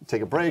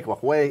 take a break,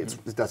 walk away.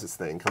 It does its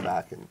thing. Come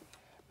back and.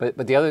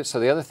 But the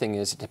other thing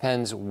is it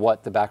depends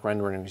what the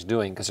background rendering is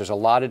doing because there's a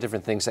lot of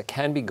different things that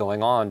can be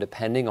going on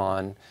depending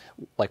on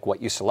like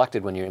what you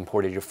selected when you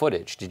imported your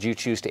footage. Did you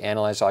choose to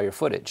analyze all your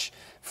footage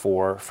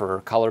for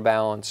color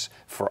balance,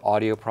 for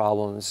audio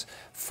problems,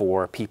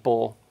 for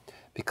people?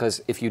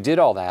 Because if you did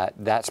all that,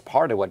 that's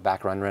part of what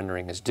background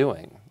rendering is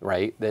doing,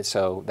 right?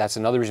 So that's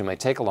another reason it might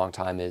take a long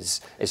time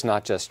is it's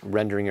not just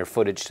rendering your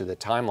footage to the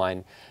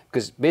timeline.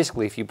 Because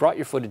basically, if you brought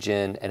your footage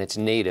in and it's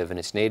native in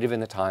the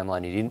timeline,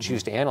 and you didn't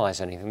choose to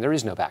analyze anything, there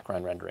is no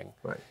background rendering.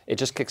 Right. It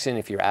just kicks in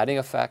if you're adding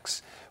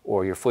effects,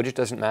 or your footage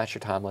doesn't match your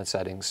timeline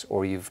settings,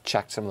 or you've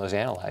checked some of those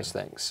analyze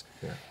things.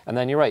 Yeah. And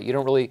then you're right, you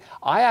don't really,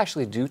 I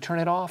actually do turn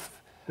it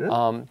off.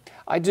 Yeah.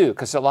 I do,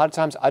 because a lot of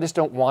times I just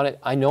don't want it.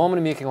 I know I'm going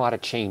to be making a lot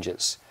of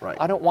changes. Right.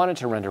 I don't want it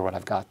to render what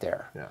I've got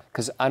there. Yeah.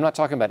 Because I'm not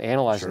talking about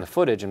analyzing the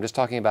footage. I'm just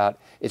talking about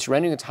it's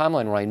rendering the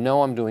timeline where I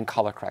know I'm doing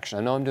color correction.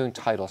 I know I'm doing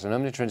titles. I know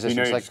I'm doing transitions.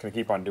 You know you're just going to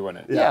keep on doing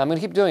it. Yeah, I'm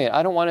going to keep doing it.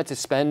 I don't want it to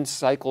spend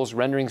cycles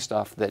rendering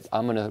stuff that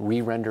I'm going to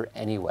re-render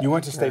anyway. You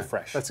want to stay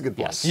fresh. That's a good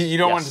point. Yes. You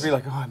don't want it to be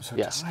like, oh, I'm so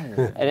tired.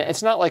 And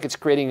it's not like it's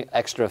creating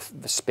extra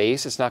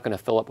space. It's not going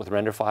to fill up with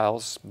render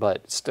files.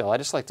 But still, I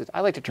like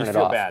to turn it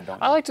feel off. bad, don't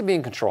you? I like to be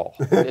in control.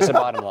 It's the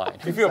bottom line.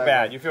 You feel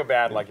bad. You feel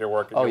bad like you're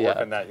working. Oh, you're yeah.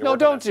 working that. You're No, working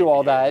don't that do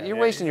all CPU. that. Yeah, You're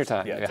yeah, wasting your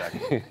time. Yeah,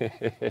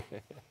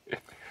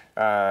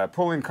 exactly.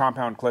 Pulling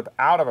compound clip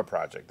out of a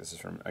project. This is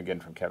from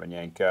Kevin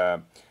Yank.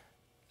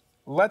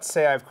 Let's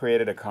say I've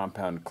created a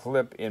compound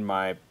clip in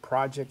my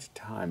project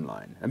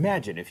timeline.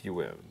 Imagine, if you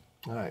will.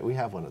 All right, we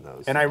have one of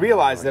those. And I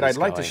realized that where I'd he's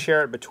like to going.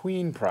 share it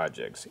between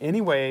projects.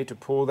 Any way to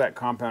pull that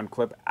compound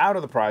clip out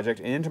of the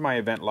project and into my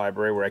event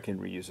library where I can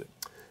reuse it?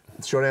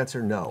 Short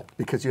answer, no,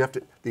 because you have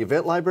to. The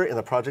event library and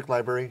the project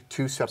library,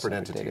 two separate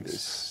Separate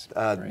entities.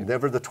 database.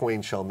 Never the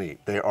twain shall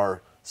meet. They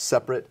are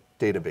separate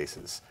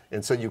databases,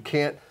 and so you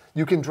can't.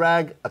 You can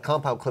drag a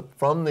compound clip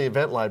from the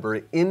event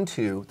library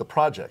into the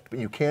project, but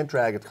you can't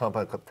drag a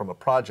compound clip from a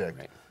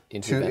project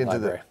into the event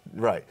library.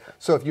 Right.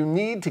 So if you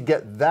need to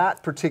get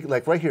that particular,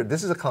 like right here,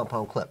 this is a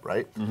compound clip,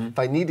 right? If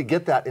I need to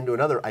get that into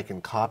another, I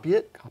can copy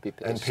it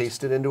and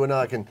paste it into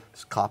another. I can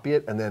copy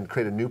it and then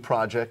create a new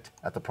project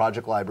at the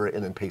project library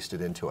and then paste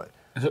it into it.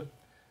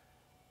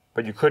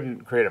 But you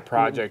couldn't create a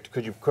project.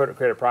 Could you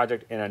create a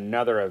project in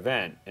another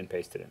event and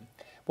paste it in?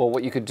 Well,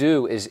 what you could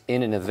do is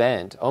in an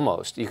event,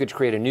 almost, you could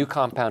create a new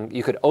compound.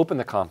 You could open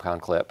the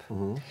compound clip,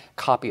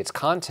 copy its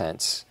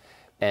contents,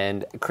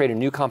 and create a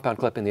new compound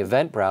clip in the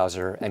event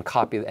browser and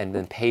copy and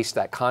then paste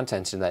that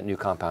contents in that new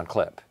compound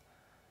clip.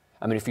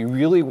 I mean, if you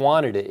really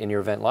wanted it in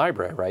your event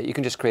library, right, you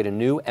can just create a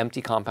new empty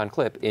compound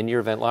clip in your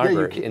event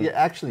library.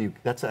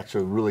 That's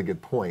actually a really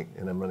good point,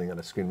 and I'm running out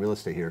of screen real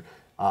estate here.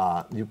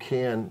 You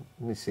can,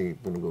 let me see, I'm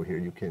going to go here.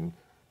 You can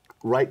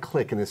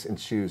right-click in this and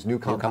choose New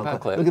Compound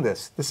Clip. Look at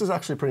this. This is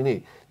actually pretty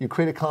neat. You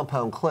create a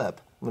compound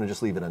clip. I'm going to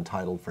just leave it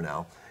untitled for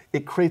now.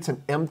 It creates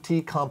an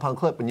empty compound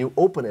clip. When you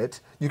open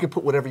it, you can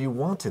put whatever you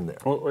want in there.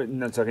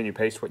 So can you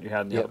paste what you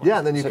had in the other one? Yeah,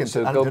 and then you can...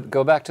 So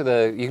go back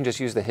to you can just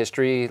use the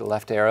history,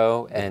 left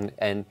arrow,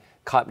 and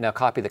now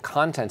copy the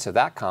contents of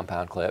that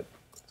compound clip.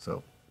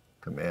 So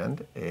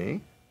Command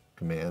A,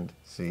 Command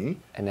C.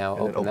 And now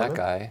open that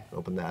guy.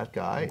 Open that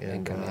guy.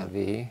 And Command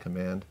V.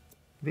 Command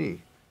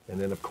V. And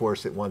then, of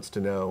course, it wants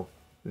to know...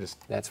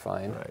 That's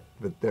fine. Right,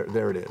 but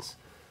there it is.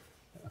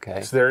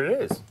 Okay. So there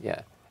it is.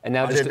 Yeah. And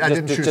now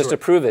just to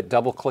prove it,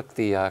 double-click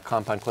the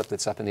compound clip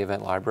that's up in the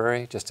event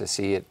library just to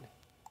see it.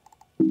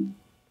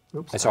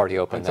 Oops, it's already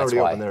open. It's already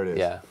open. There it is.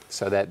 Yeah.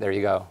 So there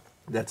you go.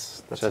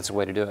 That's the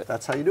way to do it.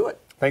 That's how you do it.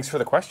 Thanks for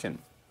the question.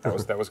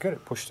 That was good.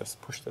 It pushed us.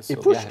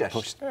 It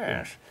pushed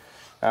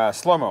us.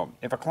 Slow-mo.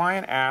 If a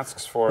client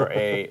asks for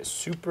a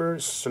super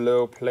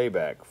slow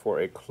playback for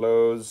a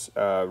close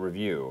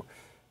review,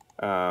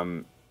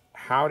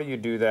 how do you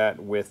do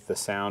that with the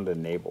sound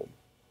enabled?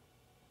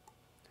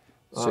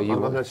 So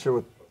I'm not sure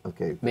what.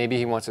 Okay. Maybe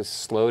he wants to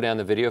slow down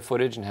the video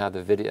footage and have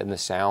the video and the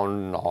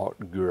sound not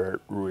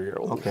get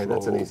real. Okay,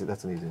 that's an easy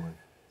one.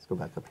 Let's go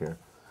back up here.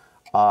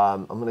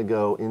 I'm going to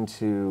go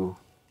into.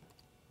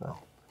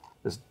 Well,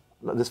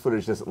 this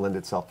footage doesn't lend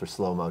itself for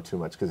slow-mo too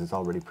much because it's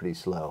already pretty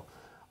slow.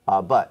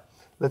 But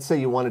let's say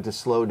you wanted to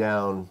slow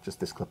down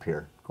just this clip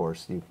here. Of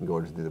course, you can go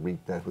to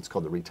what's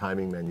called the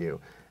retiming menu,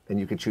 and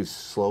you can choose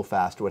slow,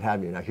 fast, or what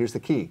have you. Now, here's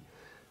the key.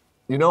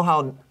 You know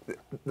how?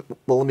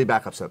 Well, let me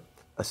back up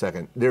a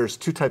second. There's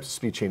two types of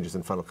speed changes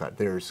in Final Cut.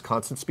 There's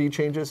constant speed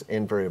changes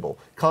and variable.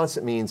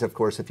 Constant means, of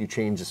course, if you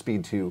change the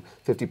speed to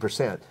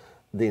 50%,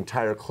 the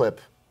entire clip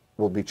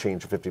will be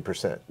changed to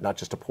 50%, not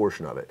just a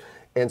portion of it.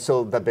 And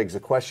so that begs the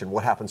question,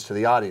 what happens to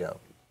the audio?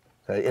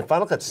 Okay? In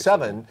Final Cut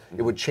 7,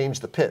 it would change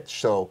the pitch.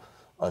 So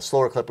a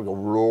slower clip would go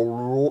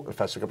roll, a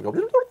faster clip would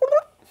go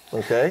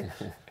okay?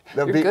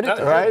 You're good at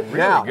that. Right?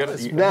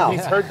 Really now,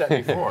 he's heard that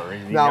before.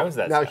 He knows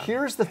that Now, stuff.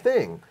 here's the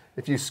thing.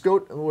 If you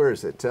where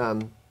is it?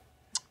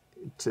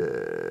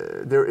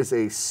 There is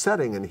a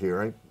setting in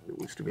here. It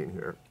used to be in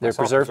here. There's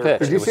preserve pitch.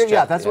 Did you see it?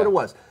 Yeah, that's what it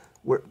was.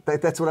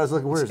 That's what I was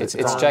looking. Where is it?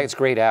 It's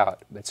grayed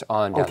out. It's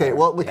on. Okay, there.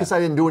 well, because I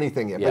didn't do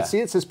anything yet. But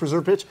see, it says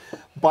preserve pitch.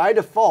 By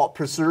default,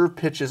 preserve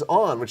pitch is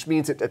on, which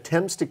means it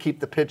attempts to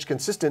keep the pitch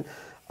consistent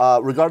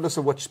regardless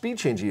of what speed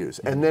change you use.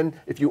 And then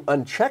if you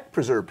uncheck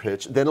preserve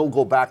pitch, then it'll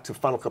go back to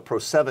Final Cut Pro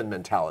 7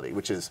 mentality,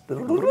 which is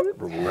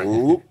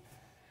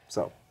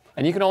so.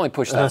 And you can only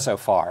push that so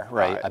far,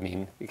 right? I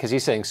mean, because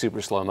he's saying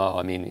super slow-mo.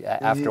 I mean,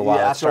 after a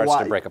while, it starts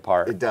to break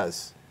apart. It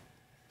does.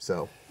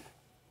 So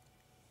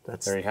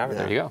there you have it.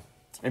 There you go.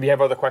 If you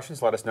have other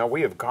questions, let us know.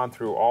 We have gone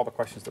through all the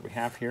questions that we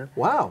have here.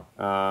 Wow.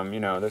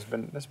 There's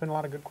been a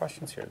lot of good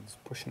questions here. It's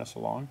pushing us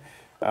along.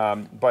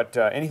 But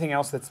anything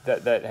else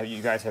that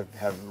you guys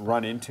have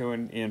run into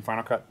in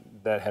Final Cut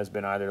that has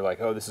been either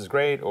like, oh, this is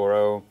great, or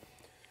oh,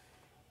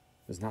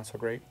 this is not so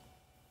great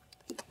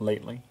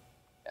lately?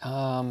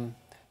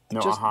 No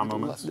aha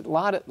moments. A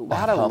lot of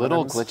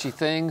little glitchy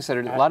things that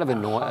are a lot of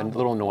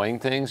little annoying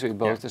things we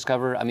both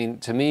discover. I mean,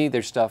 to me,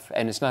 there's stuff,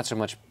 and it's not so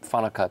much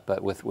Final Cut,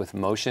 but with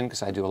motion,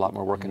 because I do a lot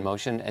more work in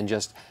motion, and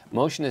just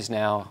motion is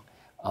now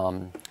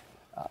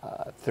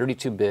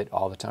 32-bit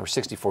all the time, or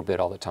 64-bit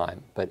all the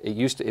time. But it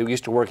used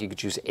to work. You could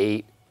choose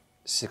 8,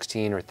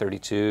 16, or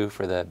 32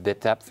 for the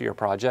bit depth for your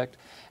project,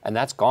 and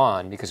that's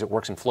gone because it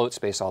works in float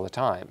space all the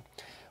time,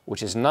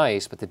 which is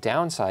nice. But the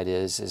downside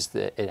is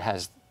that it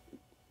has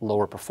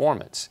lower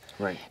performance.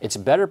 Right. It's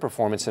better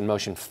performance in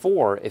Motion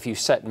 4 if you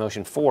set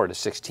Motion 4 to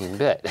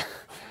 16-bit,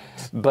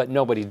 but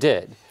nobody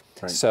did.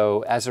 Right.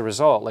 So as a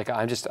result, like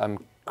I'm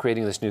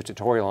creating this new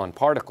tutorial on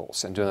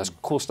particles and doing this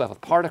cool stuff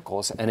with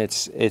particles, and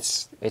it's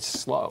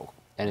slow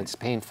and it's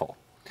painful.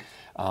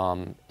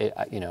 I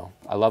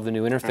love the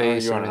new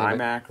interface. Are you on an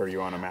iMac or are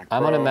you on a Mac Pro?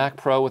 I'm on a Mac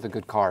Pro with a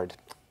good card.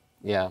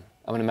 Yeah,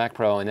 I'm on a Mac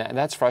Pro, and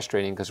that's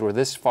frustrating because we're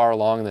this far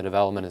along in the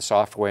development of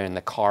software, and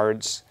the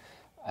cards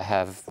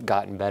have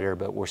gotten better,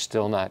 but we're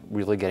still not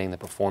really getting the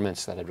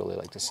performance that I'd really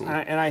like to see.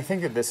 And I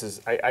think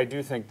that I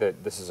do think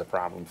that this is a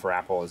problem for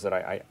Apple, is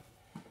that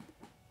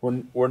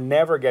we're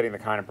never getting the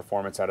kind of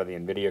performance out of the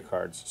NVIDIA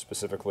cards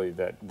specifically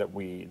that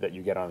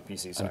you get on the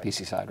PC side. On the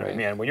PC side, right?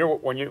 Man, when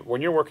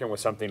you're working with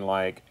something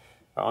like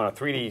on a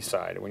 3D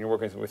side, when you're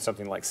working with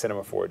something like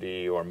Cinema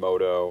 4D or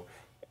Modo,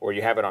 or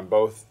you have it on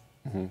both,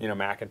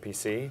 Mac and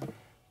PC,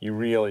 you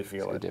really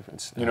feel the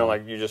difference.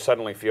 Like you just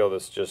suddenly feel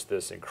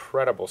this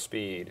incredible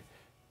speed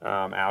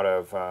out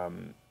of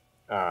on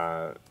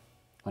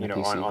the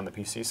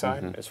PC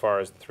side as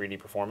far as the 3D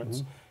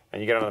performance,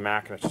 and you get on the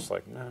Mac and it's just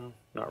like, no,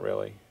 not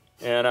really.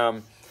 And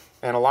a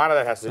lot of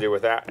that has to do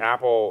with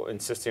Apple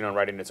insisting on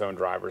writing its own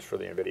drivers for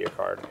the NVIDIA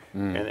card,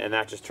 and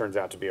that just turns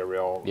out to be a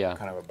real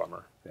kind of a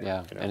bummer.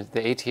 Yeah, and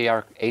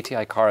the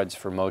ATI cards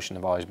for motion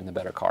have always been the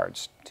better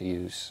cards to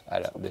use.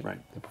 The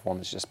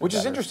performance just which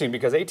is interesting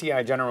because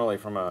ATI generally,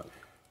 from a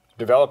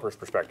developer's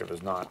perspective,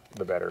 is not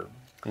the better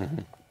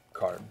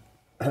card.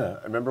 I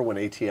remember when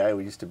ATI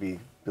used to be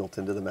built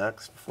into the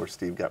Macs before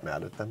Steve got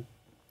mad at them.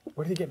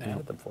 What are you getting mad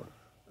at them for?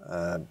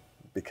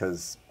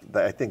 Because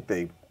I think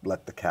they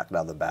let the cat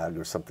out of the bag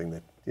or something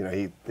that,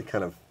 they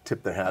kind of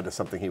tipped their hat to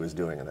something he was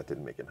doing and that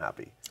didn't make him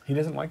happy. He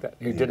doesn't like that.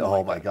 He didn't.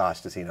 Oh my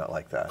gosh, does he not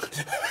like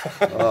that?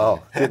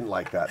 Oh, didn't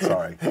like that,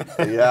 sorry.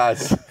 Yeah,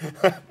 it's...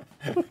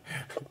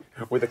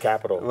 With a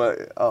capital.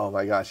 Oh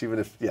my gosh, even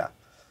if, yeah.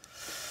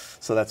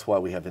 So that's why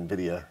we have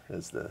NVIDIA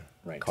as the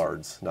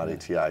cards, not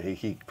ATI.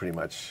 He pretty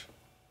much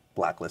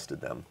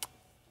blacklisted them.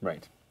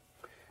 Right.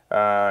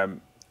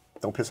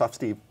 Don't piss off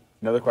Steve.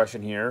 Another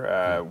question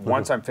here.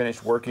 Once I'm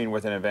finished working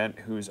with an event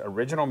whose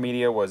original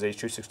media was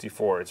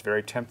H.264, it's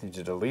very tempting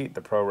to delete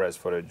the ProRes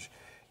footage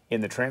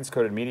in the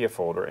transcoded media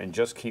folder and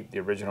just keep the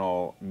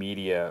original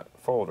media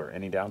folder.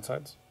 Any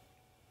downsides?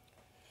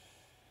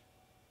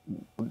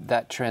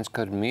 That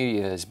transcoded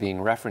media is being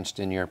referenced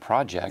in your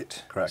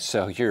project. Correct.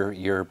 So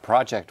your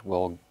project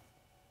will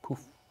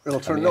poof. It'll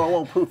turn, no, it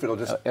won't poof. It'll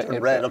just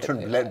turn red. It'll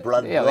turn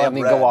blood Yeah, red. I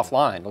mean, go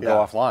offline. It'll go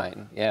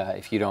offline. Yeah,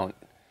 if you don't.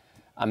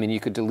 I mean,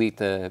 you could delete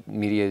the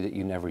media that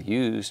you never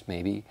used,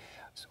 maybe.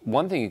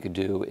 One thing you could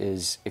do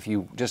is, if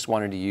you just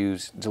wanted to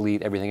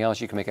delete everything else,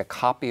 you can make a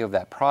copy of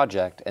that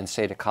project and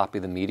say to copy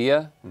the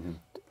media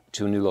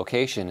to a new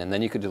location, and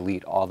then you could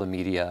delete all the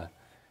media,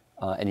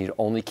 and you'd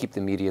only keep the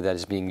media that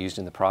is being used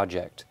in the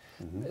project.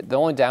 The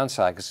only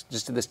downside, because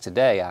just did this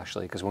today,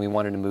 actually, because when we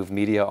wanted to move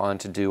media on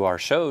to do our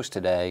shows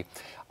today,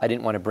 I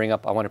didn't want to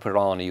I wanted to put it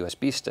all on a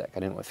USB stick. I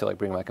didn't feel like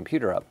bringing my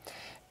computer up.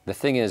 The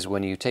thing is,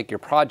 when you take your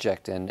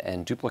project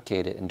and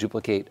duplicate it and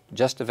duplicate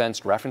just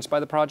events referenced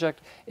by the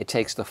project, it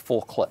takes the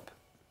full clip.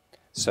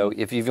 So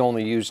if you've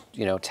only used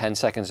 10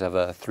 seconds of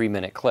a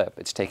 3-minute clip,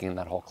 it's taking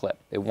that whole clip.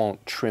 It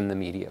won't trim the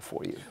media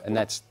for you, and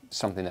that's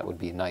something that would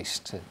be nice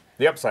to.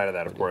 The upside of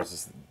that, of course,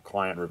 is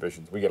client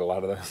revisions. We get a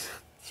lot of those.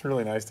 It's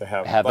really nice to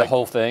have the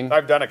whole thing.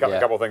 I've done a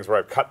couple things where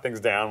I've cut things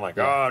down, like,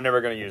 oh, I'm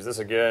never going to use this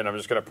again. I'm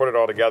just going to put it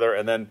all together,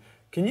 and then.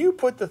 Can you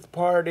put the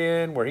part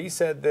in where he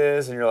said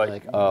this? And you're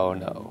like oh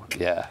no,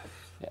 yeah.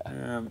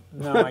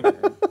 No, I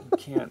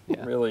can't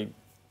really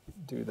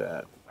do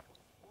that.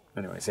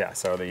 Anyways, yeah.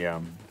 So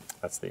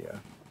that's the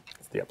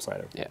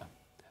upside of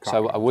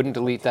So I wouldn't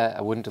delete that.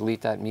 I wouldn't delete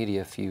that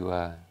media if you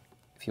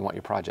want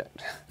your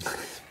project.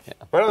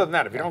 But other than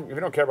that, if you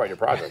don't care about your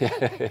project,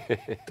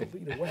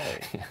 delete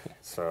away.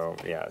 So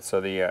yeah. So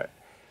any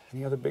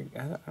other big?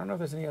 I don't know if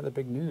there's any other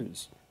big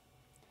news.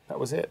 That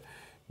was it.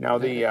 Now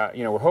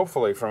we're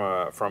hopefully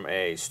from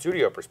a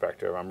studio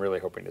perspective, I'm really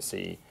hoping to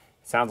see.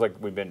 It sounds like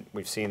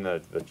we've seen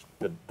the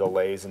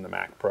delays in the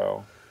Mac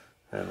Pro,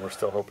 and we're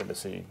still hoping to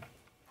see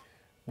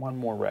one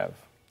more rev.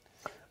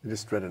 I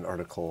just read an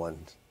article,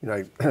 and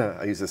I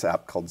use this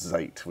app called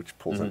Zeit, which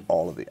pulls in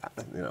all of the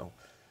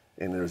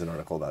and there's an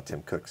article about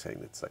Tim Cook saying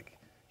it's like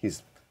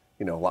he's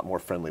a lot more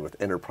friendly with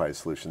enterprise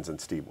solutions than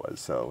Steve was.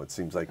 So it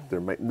seems like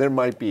there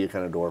might be a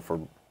kind of door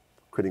for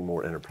creating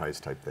more enterprise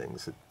type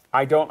things.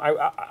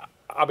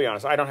 I'll be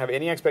honest, I don't have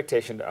any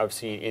expectation of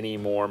seeing any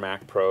more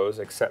Mac Pros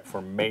except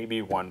for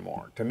maybe one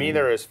more. To me,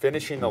 there is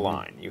finishing the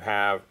line. You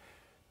have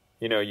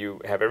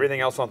everything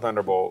else on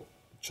Thunderbolt.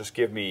 Just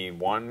give me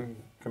one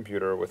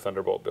computer with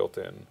Thunderbolt built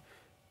in,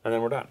 and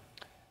then we're done.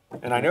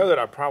 And I know that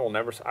I'll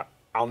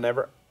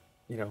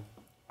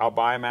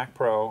buy a Mac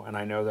Pro, and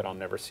I know that I'll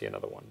never see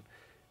another one.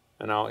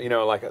 And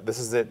this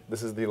is it.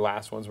 This is the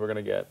last ones we're going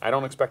to get. I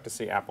don't expect to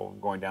see Apple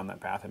going down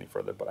that path any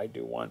further, but I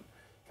do want,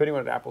 if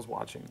anyone at Apple's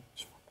watching,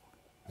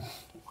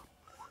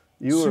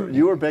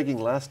 You were begging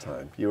last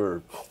time. You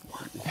were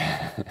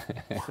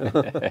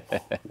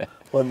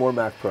one more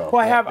Mac Pro.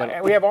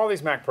 Well, we have all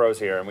these Mac Pros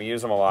here, and we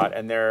use them a lot,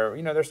 and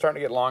they're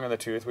starting to get long in the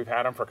tooth. We've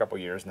had them for a couple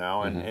years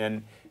now,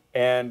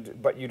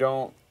 but you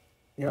don't,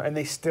 and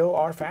they still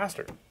are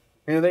faster.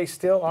 They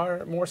still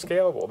are more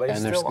scalable. They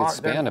still are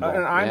expandable.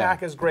 An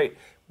iMac is great.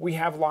 We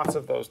have lots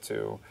of those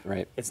too.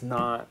 Right. It's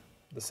not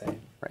the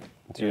same. Right.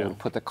 So you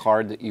put the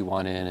card that you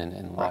want in,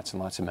 and lots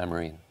and lots of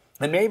memory.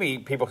 And maybe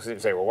people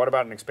say, well, what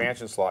about an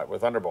expansion slot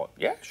with Thunderbolt?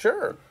 Yeah,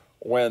 sure.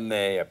 When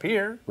they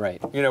appear,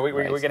 right?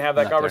 We can have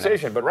that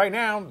conversation. But right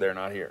now, they're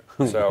not here.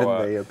 So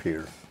when they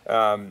appear.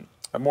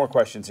 More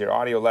questions here.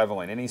 Audio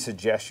leveling. Any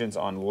suggestions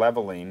on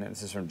leveling?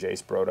 This is from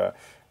Jace Broda.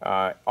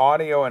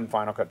 Audio in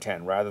Final Cut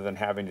 10, rather than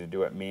having to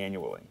do it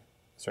manually.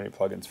 Is there any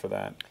plugins for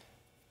that?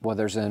 Well,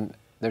 there's a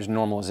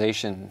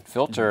normalization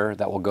filter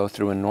that will go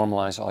through and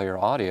normalize all your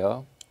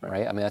audio,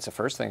 right? I mean, that's the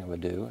first thing I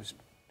would do.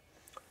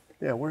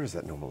 Yeah, where is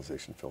that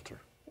normalization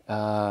filter?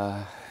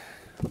 I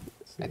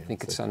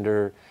think it's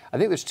under. I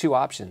think there's two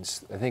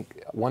options. I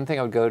think one thing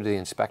I would go to the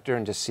inspector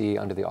and just see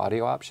under the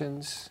audio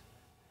options.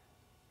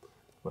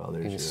 Well,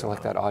 there's you just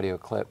select that audio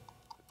clip.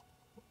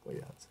 Well,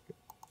 yeah, that's good.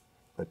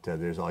 But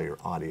there's all your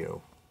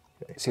audio.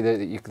 Okay. See,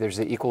 there's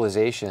the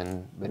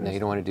equalization, but now you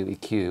don't want to do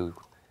EQ.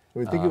 I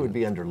would think it would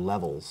be under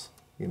levels,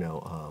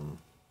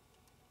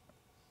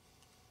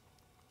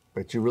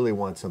 but you really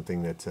want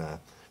something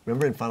that.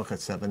 Remember in Final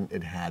Cut 7,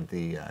 it had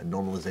the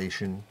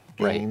normalization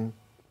gain?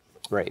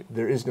 Right.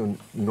 There is no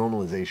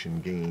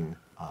normalization gain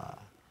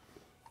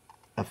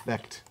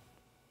effect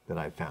that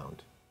I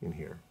found in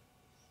here.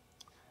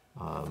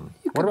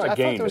 What about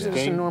gain? There was just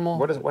a normal...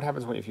 What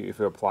happens if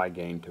you apply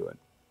gain to it?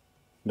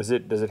 Does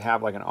it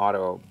have like an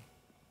auto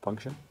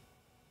function?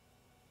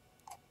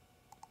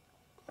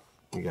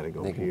 You got to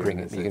go You here.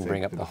 can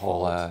bring up the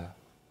whole...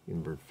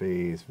 invert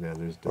phase. Now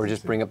or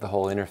just bring up the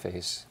whole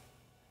interface,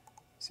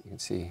 so you can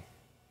see.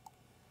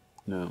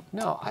 No.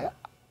 No,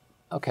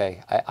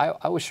 okay.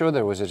 I was sure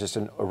there was just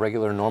a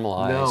regular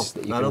normalize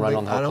that you can run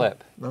on the whole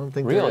clip. I don't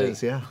think really? there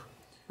is. Yeah.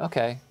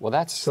 Okay. Well,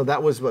 that's... So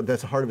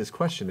that's the heart of his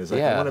question. Is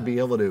like, I want to be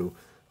able to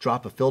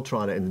drop a filter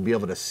on it and be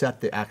able to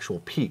set the actual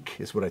peak.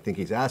 Is what I think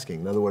he's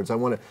asking. In other words, I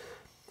want to.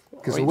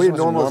 Because the way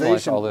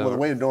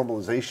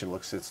normalization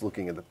looks, it's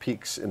looking at the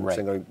peaks and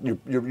saying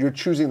you're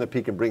choosing the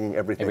peak and bringing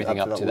everything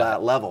up to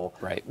that level,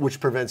 which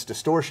prevents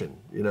distortion.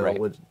 You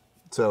know,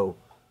 so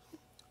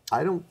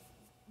I don't.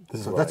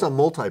 That's a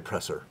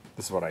multi-presser.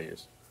 This is what I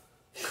use.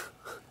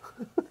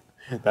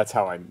 This is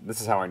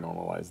how I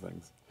normalize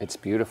things. It's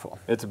beautiful.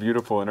 It's a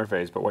beautiful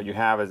interface, but what you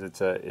have is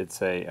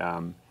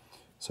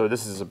so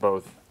this is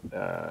both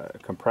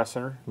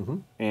compressor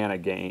and a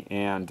gain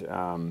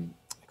and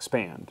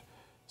expand.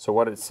 So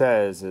what it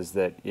says is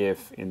that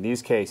if in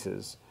these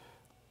cases,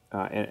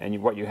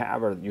 what you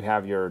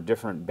have your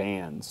different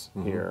bands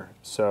here.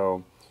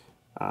 So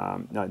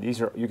now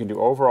you can do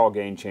overall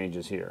gain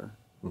changes here,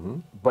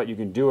 but you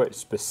can do it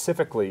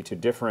specifically to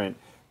different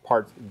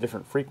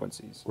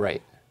frequencies.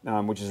 Right.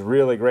 Which is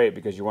really great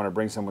because you want to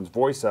bring someone's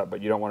voice up,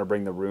 but you don't want to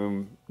bring the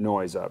room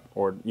noise up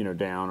or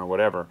down or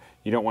whatever.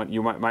 You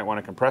might want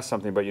to compress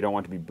something, but you don't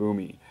want it to be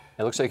boomy.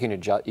 It looks like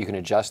you can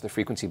adjust the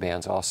frequency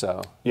bands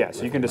also. Yeah,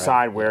 so you can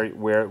decide where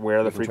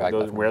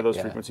those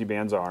frequency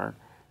bands are,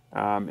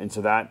 and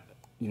so that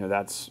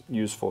that's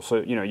useful.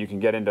 So you can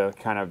get into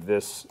kind of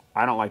this.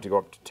 I don't like to go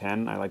up to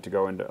 10. I like to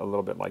go into a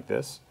little bit like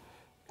this,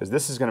 because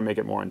this is going to make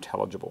it more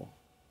intelligible.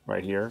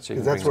 Right here,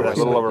 because that's what a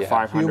little over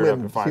 500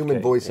 up to 5K.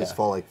 Human voices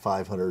fall like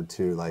 500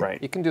 to like.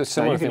 Right. You can do a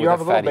similar thing you with have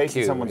a a little fatty bass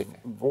in someone's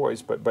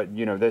voice, but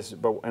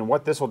and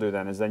what this will do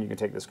then is then you can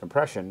take this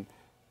compression,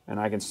 and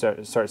I can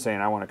start saying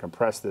I want to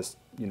compress this.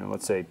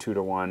 Let's say 2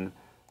 to 1.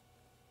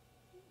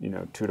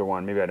 2 to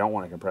 1. Maybe I don't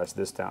want to compress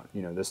this down.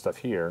 This stuff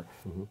here.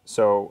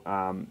 So,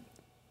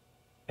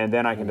 and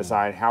then I can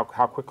decide how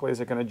quickly is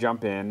it going to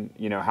jump in.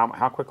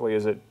 How quickly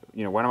is it.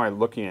 What am I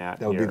looking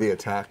at? That would be the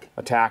attack.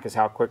 Attack is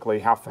how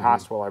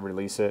fast will I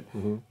release it?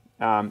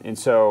 And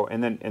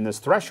this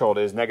threshold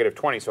is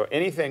 -20. So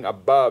anything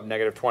above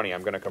 -20,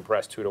 I'm going to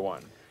compress 2 to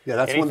 1. Yeah,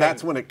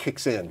 that's when it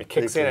kicks in. It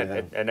kicks in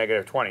at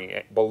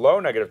 -20. Below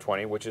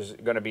 -20, which is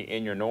going to be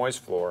in your noise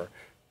floor,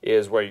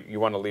 is where you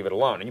want to leave it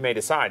alone. And you may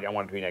decide I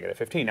want it to be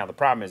 -15. Now the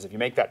problem is if you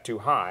make that too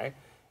high,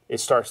 it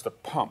starts to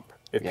pump.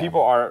 If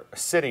people are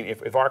sitting,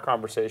 if our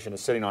conversation is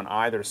sitting on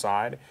either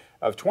side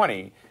of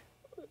 20.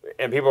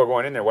 And people are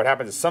going in there. What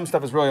happens is some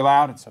stuff is really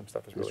loud and some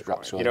stuff is really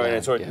quiet.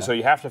 And so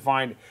you have to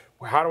find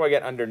how do I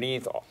get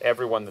underneath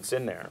everyone that's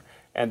in there.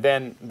 And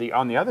then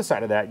on the other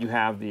side of that, you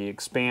have the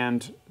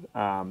expand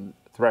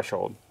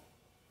threshold,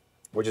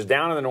 which is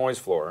down in the noise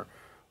floor.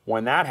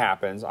 When that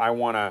happens, I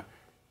want to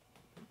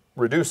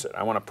reduce it.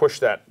 I want to push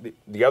that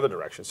the other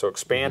direction. So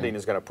expanding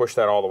is going to push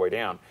that all the way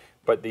down.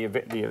 But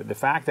the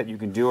fact that you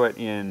can do it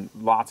in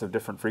lots of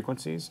different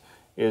frequencies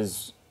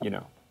is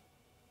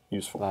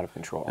useful. A lot of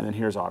control. And then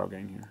here's auto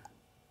gain here.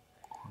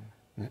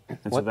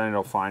 And so then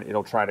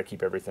it'll try to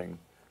keep everything,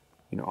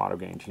 auto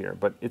gained here.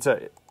 But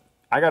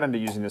I got into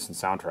using this in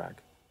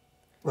soundtrack.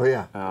 Oh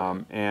yeah.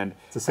 And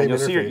it's the same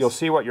interface. You'll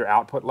see what your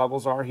output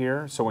levels are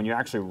here. So when you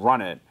actually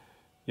run it,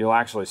 you'll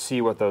actually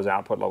see what those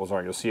output levels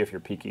are. You'll see if you're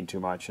peaking too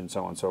much and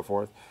so on and so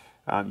forth.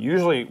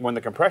 Usually when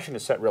the compression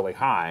is set really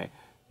high,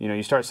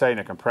 you start setting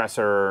a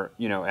compressor,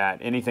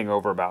 at anything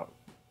over about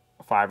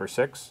 5 or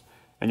 6.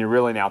 And you're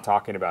really now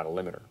talking about a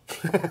limiter.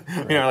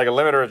 Like a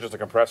limiter is just a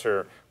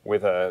compressor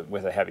with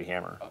a heavy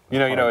hammer.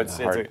 It's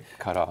a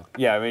cut off.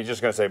 Yeah, I mean, it's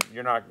just going to say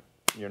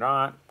you're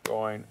not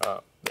going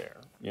up there.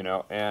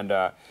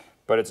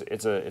 But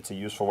it's a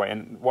useful way.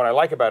 And what I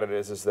like about it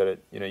is that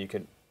you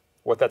can.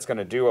 What that's going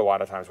to do a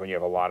lot of times when you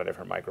have a lot of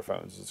different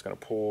microphones, it's going to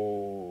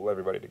pull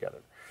everybody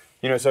together.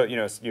 So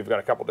you've got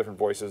a couple different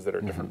voices that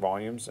are different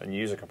volumes, and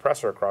you use a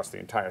compressor across the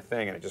entire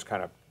thing, and it just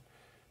kind of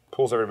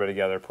pulls everybody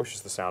together,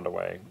 pushes the sound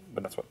away,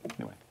 but that's what,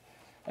 anyway.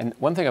 And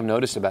one thing I've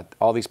noticed about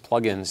all these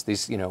plugins,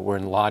 were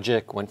in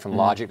Logic, went from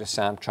Logic to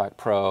Soundtrack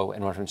Pro,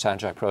 and went from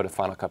Soundtrack Pro to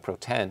Final Cut Pro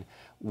 10.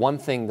 One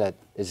thing that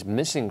is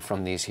missing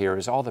from these here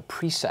is all the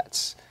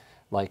presets.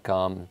 Like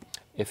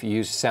if you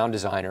use Sound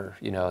Designer,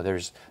 there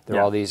are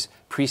all these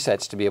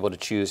presets to be able to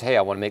choose, hey,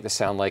 I want to make this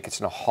sound like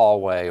it's in a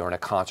hallway or in a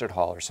concert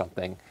hall or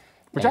something.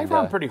 Which I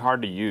found pretty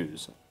hard to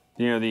use.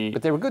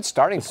 But they were good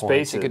starting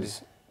points.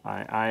 Spaces,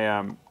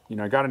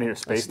 I got into here,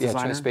 Space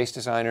Designer. Space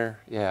Designer,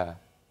 yeah.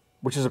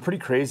 Which is a pretty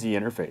crazy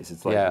interface.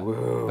 It's like,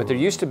 whoa. But there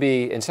used to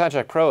be, in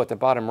Soundtrack Pro at the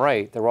bottom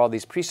right, there were all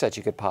these presets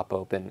you could pop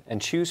open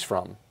and choose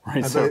from.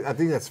 Right, I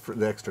think that's for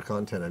the extra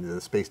content. I mean,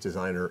 the Space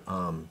Designer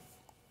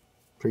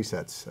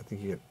presets. I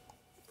think you get,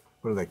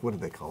 what do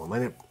they call them?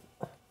 I'm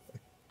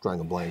drawing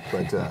a blank,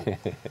 but I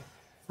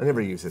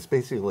never use this.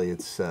 Basically,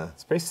 it's...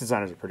 Space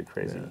Designers are pretty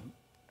crazy.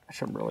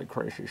 Some really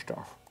crazy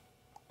stuff.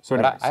 So,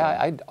 But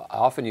anyway, I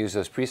often use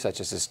those presets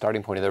as a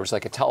starting point. There was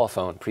like a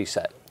telephone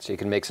preset, so you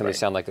can make somebody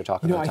sound like they're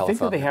talking on a I telephone. think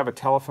that they have a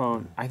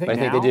telephone. I think But I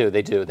think now,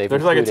 they do. They've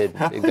there's like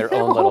included their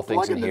own little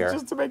things in plugin here.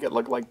 just to make it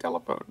look like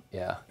telephone.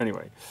 Yeah.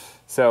 Anyway,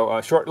 so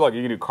short. Look,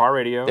 you can do car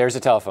radio. There's a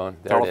telephone.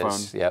 There it Telephone.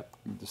 is. Yep.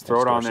 Just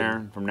throw it on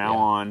Distortion. there. From now Yeah.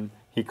 on,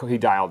 he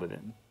dialed it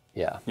in.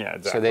 Yeah. Yeah,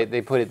 So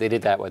exactly. they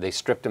did that way. They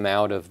stripped them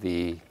out of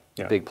the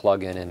Yeah. big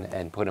plug-in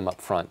and put them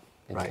up front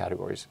in Right.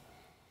 categories.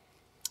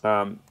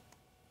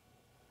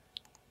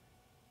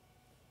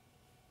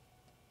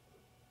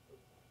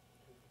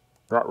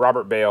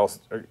 Robert Bale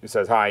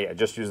says, "Hi, I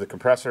just used the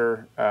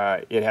compressor.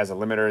 It has a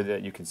limiter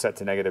that you can set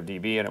to negative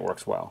dB, and it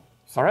works well."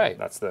 So All right.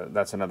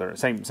 That's another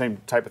same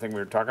type of thing we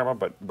were talking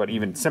about, but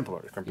even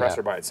simpler. The compressor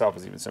Yeah. by itself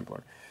is even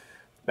simpler.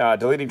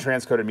 Deleting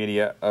transcoded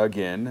media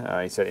again.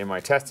 He said, in my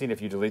testing,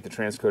 if you delete the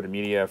transcoded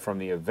media from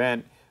the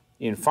event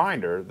in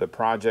Finder, the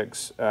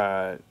projects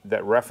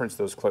that reference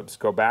those clips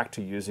go back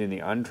to using the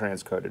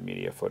untranscoded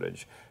media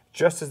footage,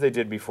 just as they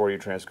did before you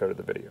transcoded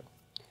the video.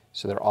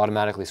 So they're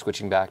automatically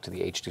switching back to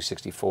the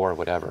H.264 or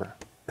whatever.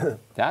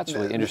 That's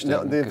really interesting.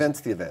 No, the 'cause-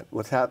 event's the event.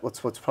 What's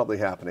probably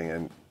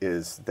happening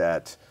is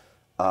that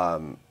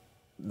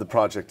the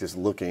project is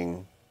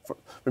looking for.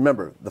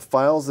 Remember, the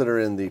files that are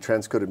in the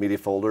transcoded media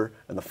folder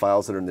and the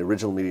files that are in the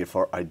original media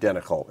are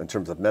identical in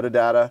terms of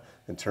metadata,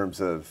 in terms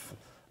of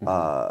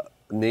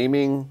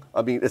naming.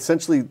 I mean,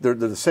 essentially, they're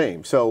the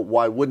same. So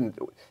why wouldn't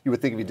you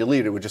would think if you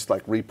delete it, it would just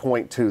like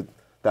repoint to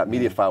that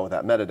media file with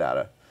that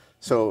metadata.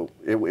 So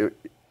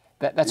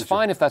That's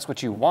fine if that's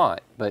what you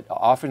want, but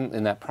often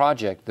in that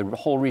project, the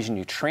whole reason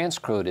you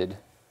transcoded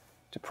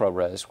to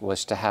ProRes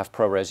was to have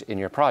ProRes in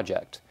your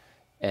project.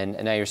 And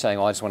now you're saying,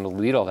 oh, I just want to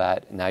delete all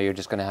that. Now you're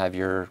just going to have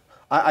your...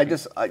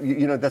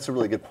 you know, that's a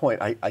really good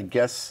point. I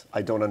guess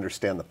I don't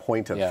understand the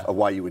point of, Yeah. of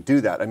why you would do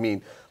that. I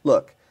mean,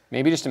 look.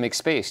 Maybe just to make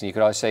space. And you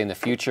could always say in the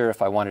future,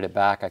 if I wanted it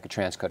back, I could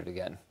transcode it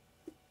again.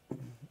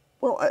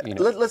 Well,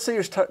 let's say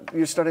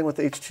you're starting with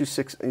DSLR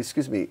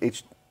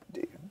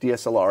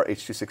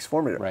H.264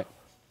 format. Right.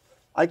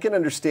 I can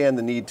understand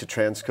the need to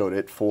transcode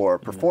it for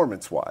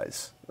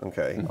performance-wise.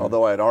 Okay,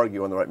 although I'd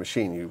argue on the right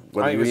machine,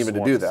 whether you even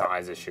to do that.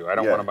 Size issue. I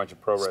don't Yeah. want a bunch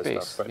of ProRes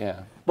Space, stuff. But, yeah.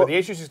 but the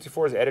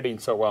H.264 is editing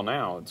so well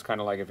now. It's kind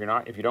of like if you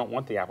don't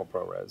want the Apple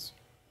ProRes.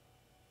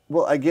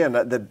 Well, again,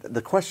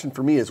 the question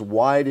for me is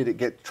why did it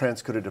get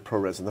transcoded to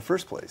ProRes in the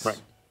first place?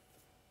 Right.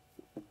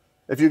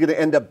 If you're going to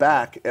end up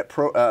back at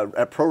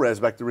ProRes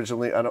back to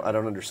originally, I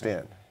don't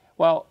understand.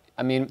 Well,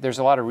 I mean, there's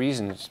a lot of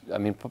reasons. I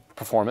mean,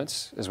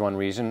 performance is one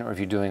reason, or if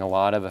you're doing a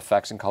lot of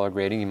effects and color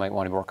grading, you might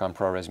want to work on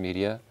ProRes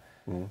media.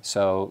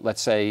 So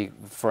let's say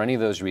for any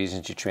of those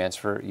reasons you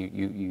transfer,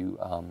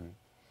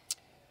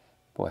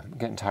 boy, I'm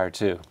getting tired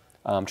too.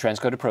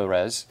 Transcode to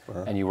ProRes,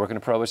 and you work in a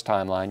ProRes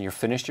timeline, you're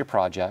finished your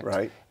project,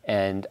 Right.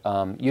 and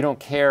you don't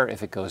care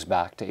if it goes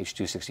back to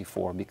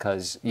H.264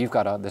 because you've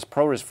got this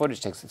ProRes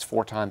footage takes it's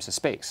 4 times the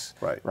space,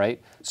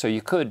 right? So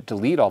you could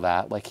delete all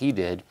that like he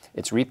did.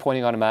 It's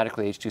repointing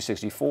automatically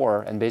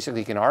H.264, and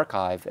basically you can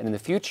archive, and in the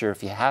future, if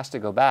he has to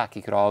go back,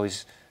 he could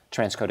always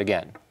transcode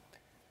again,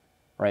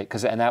 right?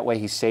 And that way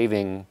he's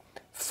saving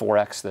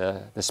 4x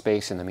the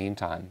space in the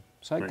meantime.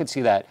 So I could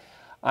see that.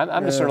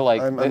 I'm just sort of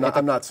like...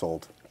 I'm not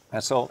sold.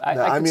 So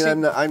I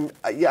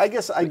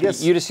guess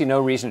you just see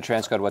no reason to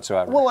transcode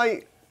whatsoever. Well,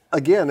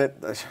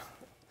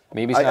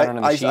 maybe he's not on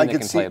a machine that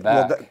can play it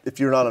back. Well, if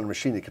you're not on a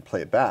machine, you can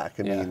play it back.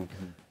 I mean,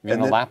 you're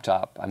on a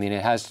laptop. I mean,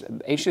 it has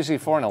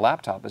H.264 on a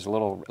laptop is a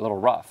little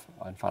rough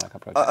on Final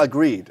Cut Pro.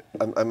 Agreed.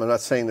 I'm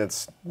not saying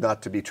that's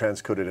not to be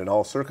transcoded in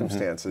all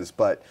circumstances,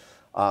 but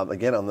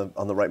again,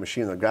 on the right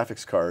machine, on the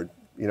graphics card,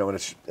 you know,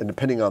 and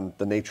depending on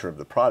the nature of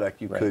the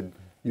product, you could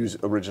use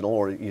original,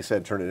 or you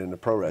said turn it into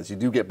ProRes. You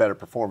do get better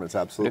performance,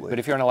 absolutely. But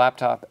if you're on a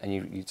laptop and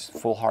you use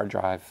full hard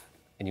drive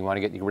and you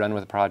want to you run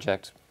with a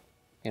project,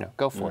 you know,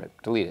 go for it,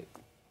 delete it,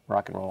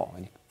 rock and roll,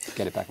 and you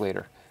get it back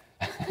later.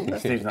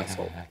 Steve's not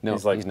sold. No,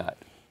 he's not.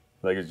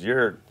 Like it's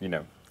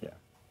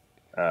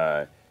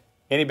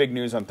any big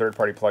news on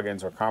third-party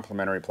plugins or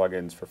complementary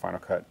plugins for Final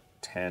Cut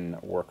 10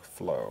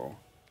 workflow?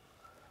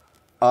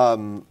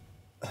 You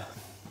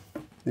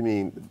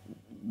mean?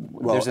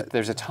 Well,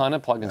 there's a ton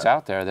of plugins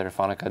out there that are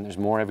Final Cut, and there's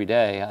more every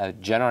day.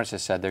 GenArtist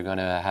has said they're going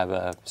to have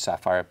a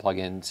Sapphire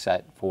plugin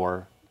set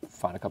for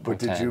Final Cut Pro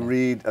 10. But did you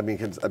read? I mean,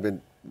 'cause I've been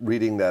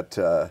reading that.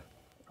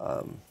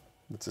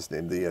 What's his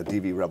name? The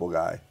DV Rebel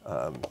guy,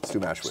 Stu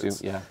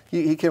Maschwitz. Yeah.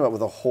 He came up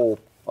with a whole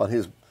on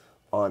his.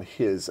 I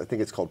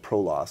think it's called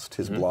ProLost,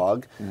 his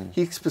blog.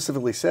 He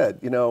specifically said,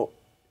 you know,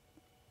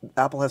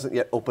 Apple hasn't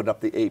yet opened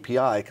up the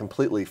API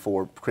completely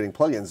for creating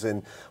plugins,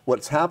 and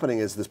what's happening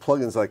is this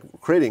plugins like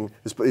creating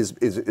it's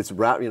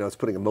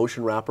putting a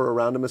motion wrapper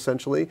around them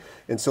essentially,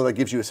 and so that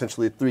gives you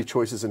essentially 3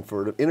 choices in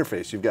for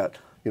interface. You've got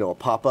a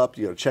pop-up,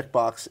 a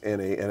checkbox,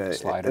 and a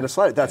slider.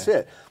 That's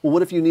it. Well,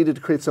 what if you needed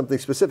to create something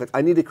specific?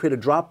 I need to create a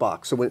drop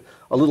box. So when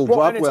a little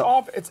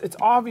drop. And it's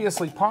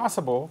obviously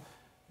possible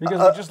because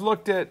we just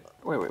looked at.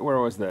 Wait, where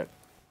was that?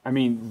 I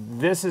mean,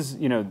 this is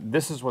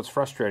what's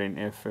frustrating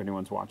if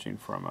anyone's watching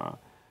from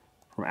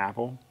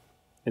Apple,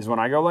 is when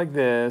I go like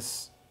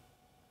this,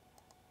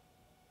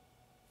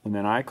 and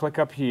then I click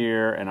up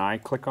here, and I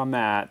click on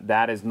that.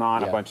 That is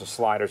not a bunch of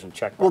sliders and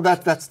checkboxes. Well,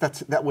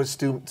 that was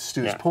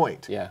Stu's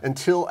point. Yeah.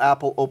 Until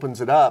Apple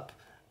opens it up,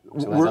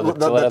 to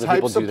let other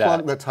people do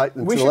that.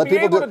 We should be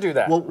able to do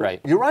that. Well,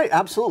 Right. You're right.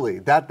 Absolutely.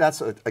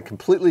 I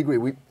completely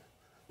agree.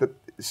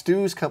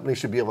 Stu's company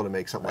should be able to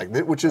make something like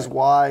that, which is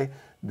why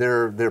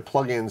their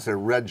plugins, their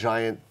red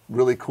giant,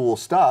 really cool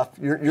stuff,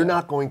 you're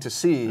not going to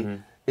see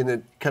in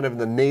the kind of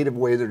the native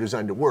way they're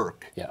designed to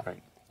work. Yeah.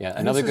 Right. Yeah,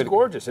 And this is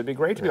gorgeous. It'd be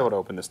great to be able to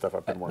open this stuff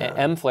up and work.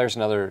 MFlare is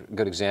another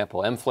good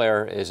example.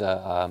 MFlare is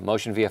a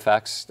Motion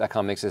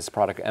VFX.com makes this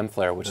product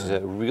MFlare, which is a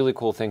really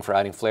cool thing for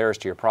adding flares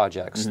to your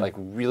projects. Like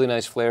really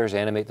nice flares,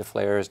 animate the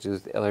flares, do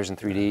the layers in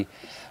 3D.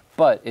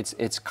 But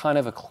it's kind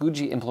of a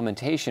kludgy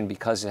implementation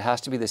because it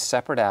has to be this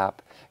separate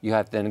app. You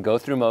have to then go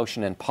through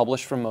Motion and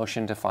publish from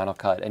Motion to Final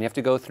Cut. And you have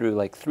to go through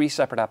like 3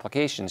 separate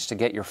applications to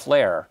get your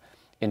flare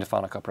into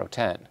Final Cut Pro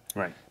 10.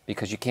 Right.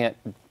 Because you can't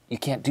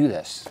do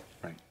this.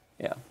 Right.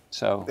 Yeah.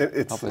 So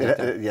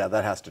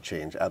that has to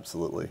change,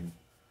 absolutely.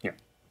 Yeah,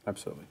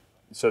 absolutely.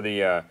 So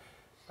the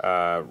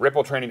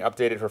Ripple training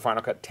updated for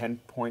Final Cut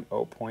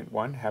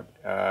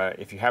 10.0.1.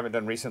 If you haven't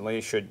done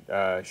recently, should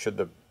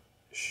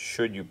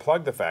you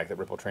plug the fact that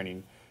Ripple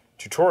training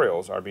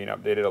tutorials are being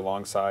updated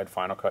alongside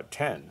Final Cut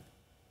 10?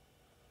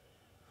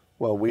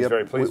 Well, He's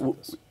very pleased with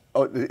this.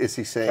 Oh, is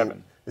he saying?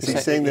 Kevin. Is he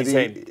saying that he's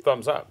saying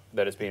thumbs up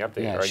that it's being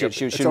updated?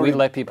 Yeah. Should we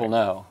let people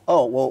know?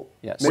 Oh well,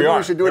 yes. Maybe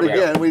we should do it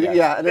again.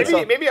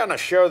 And maybe on a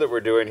show that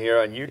we're doing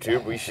here on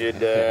YouTube, we should.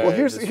 Well,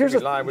 here's we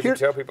should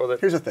tell people that.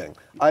 Here's the thing.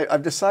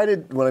 I've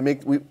decided when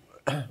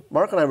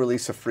Mark and I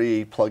release a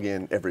free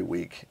plugin every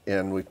week,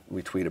 and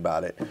we tweet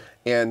about it,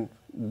 and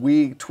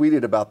we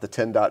tweeted about the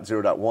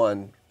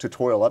 10.0.1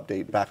 tutorial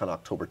update back on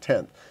October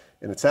 10th.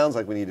 And it sounds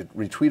like we need to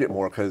retweet it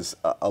more because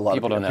a lot of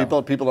people don't know.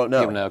 People don't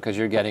know. People know because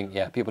you're getting,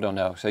 people don't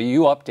know. So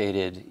you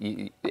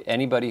updated,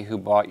 anybody who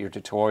bought your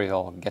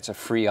tutorial gets a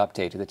free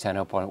update to the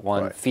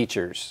 10.0.1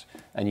 features.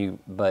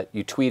 But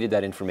you tweeted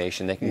that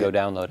information. They can go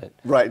download it.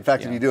 Right. In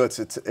fact, if you do it,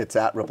 it's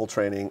at Ripple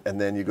Training, and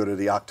then you go to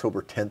the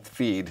October 10th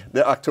feed,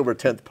 the October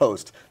 10th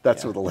post.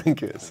 That's where the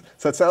link is.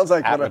 So it sounds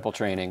like at Ripple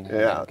Training.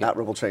 Yeah, at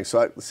Ripple Training.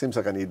 So it seems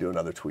like I need to do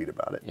another tweet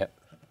about it. Yep.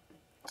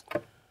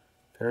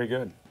 Very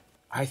good.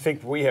 I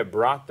think we have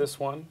brought this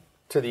one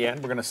to the end.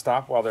 We're going to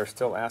stop while they're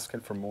still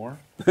asking for more.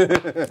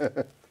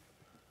 You're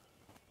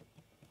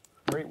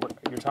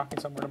talking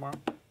somewhere tomorrow?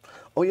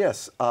 Oh,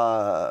 yes.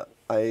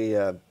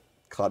 Claudia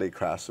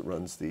Krass that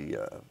runs the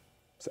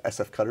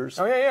SF Cutters.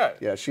 Oh, yeah.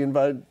 Yeah, she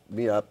invited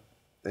me up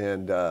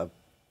and to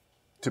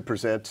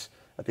present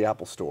at the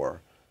Apple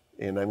Store.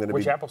 And I'm going to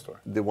Which Apple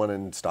Store? The one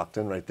in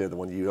Stockton, right there, the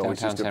one you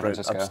always used to San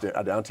print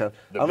Francisco. downtown.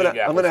 I'm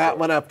going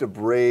to have to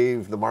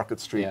brave the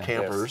Market Street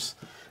campers.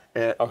 Yes.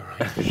 Are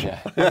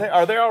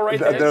they all right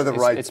there? They're the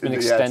right. It's been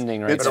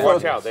extending right now.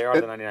 Watch out, they are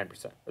the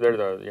 99%. They're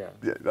the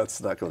let's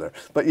not go there.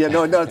 But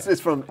no, it's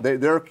from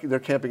they're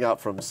camping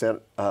out from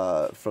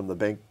from the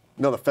bank.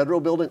 No, the Federal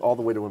Building all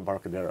the way to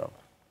Embarcadero.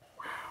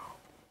 Wow.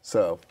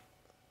 So.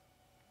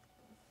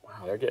 Wow,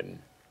 they're getting.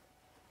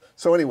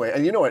 So anyway,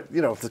 and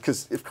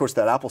because of course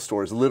that Apple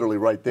Store is literally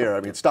right there. I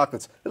mean,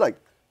 Stockton's like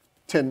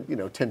 10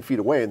 feet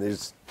away, and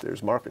there's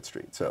Market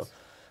Street. So.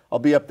 I'll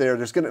be up there.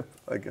 There's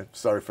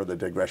sorry for the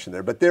digression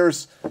there, but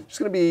there's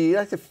going to be,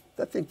 I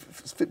think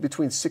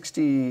between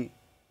 60,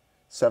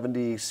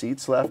 70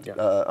 seats left,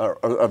 are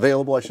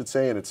available, I should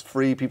say, and it's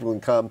free. People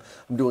can come.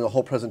 I'm doing a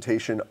whole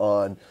presentation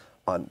on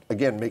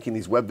again, making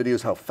these web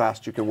videos, how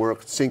fast you can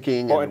work,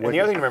 syncing. Well, and the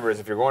other thing to remember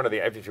is if you want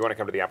to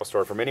come to the Apple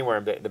Store from anywhere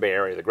in the Bay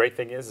Area, the great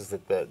thing is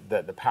that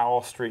the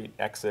Powell Street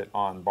exit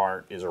on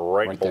BART is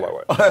right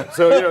below it.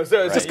 So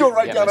just go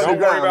right down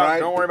underground, right?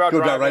 Don't worry about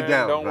driving. Right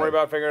down. Don't worry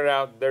about figuring it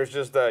out. There's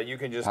just you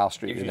can just Powell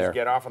Street, you can just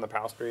get off on the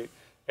Powell Street.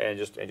 And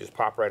just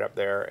pop right up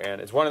there, and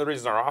it's one of the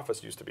reasons our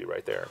office used to be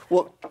right there.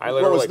 Well, it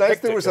was nice.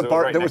 There was a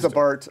BART. There was a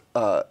BART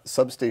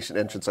substation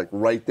entrance, like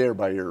right there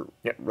by your.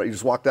 Right, you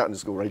just walked out and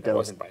just go right down. It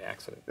wasn't by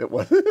accident. It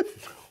wasn't.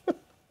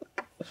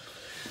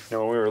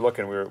 When we were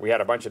looking, we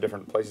had a bunch of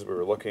different places we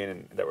were looking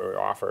and that we were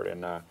offered,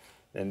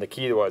 and the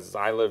key was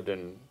I lived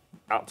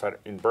outside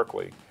in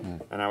Berkeley,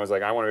 and I was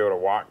like, I want to be able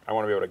to walk. I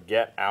want to be able to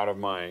get out of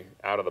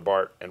the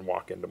BART and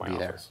walk into my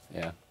office.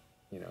 Yeah.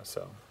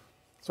 So.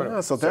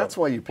 So that's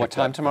why you picked what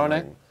time tomorrow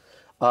night?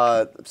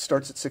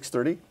 Starts at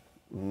 6:30.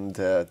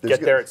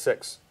 Get there at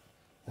 6.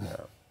 Yeah.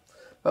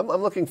 I'm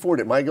looking forward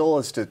to it. My goal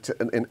is to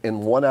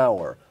in 1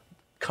 hour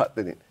cut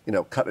an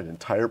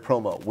entire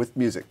promo with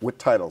music, with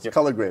titles,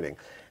 color grading,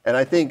 and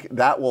I think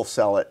that will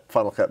sell at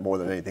Final Cut more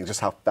than anything.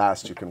 Just how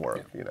fast you can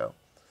work.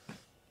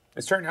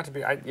 It's turning out to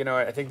be. I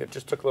think that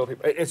just took a little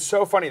people. It's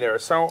so funny. There are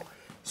so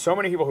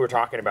many people who are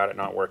talking about it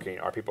not working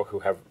are people who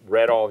have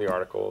read all the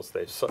articles.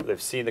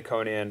 They've seen the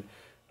Conan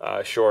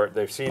short.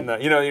 They've seen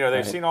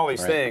they've seen all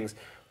these things,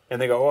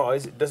 and they go, "Oh,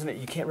 doesn't it?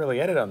 You can't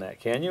really edit on that,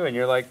 can you?" And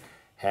you're like,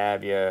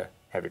 "Have you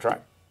tried?"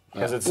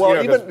 Because it's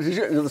did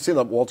you see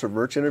the Walter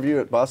Murch interview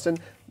at Boston?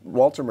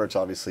 Walter Murch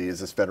obviously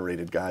is this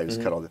venerated guy who's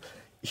cut all the.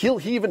 He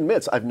even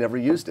admits I've never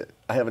used it.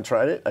 I haven't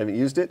tried it. I haven't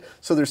used it.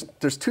 So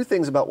there's two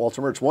things about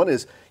Walter Murch. One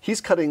is he's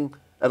cutting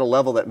at a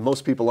level that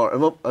most people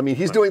aren't. I mean,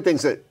 he's doing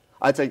things that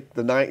I'd say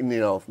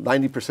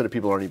 90% of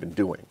people aren't even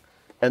doing.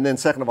 And then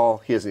second of all,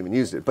 he hasn't even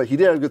used it. But he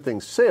did have good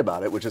things to say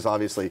about it, which is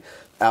obviously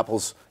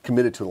Apple's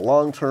committed to the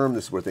long term.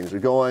 This is where things are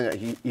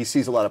going. He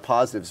sees a lot of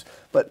positives.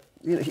 But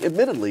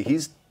admittedly,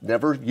 he's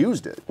never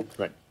used it.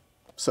 Right.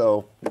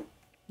 So,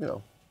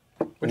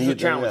 Which is a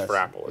challenge for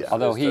Apple. Yeah.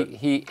 Although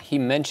he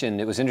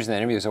mentioned, it was interesting in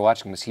the interview I was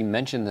watching, was he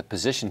mentioned the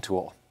position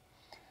tool.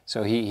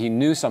 So he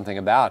knew something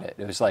about it.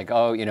 It was like,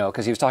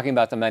 because he was talking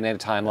about the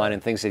magnetic timeline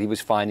and things that he was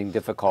finding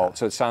difficult.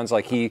 So it sounds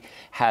like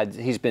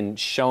he's been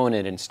shown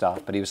it and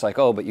stuff, but he was like,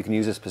 but you can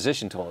use this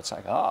position tool. It's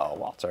like,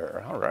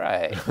 Walter, all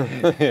right.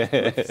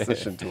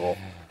 Position tool.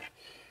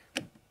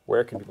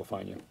 Where can people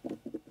find you?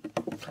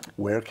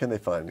 Where can they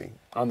find me?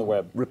 On the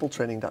web.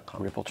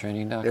 Rippletraining.com.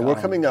 Rippletraining.com. And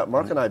we're coming up,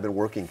 Mark and I have been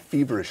working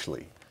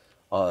feverishly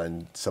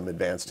on some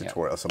advanced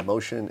tutorials, some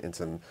motion and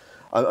some,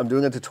 I'm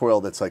doing a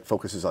tutorial that's like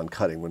focuses on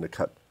cutting, when to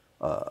cut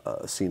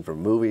a scene from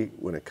a movie,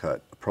 when to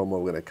cut a promo,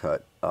 when to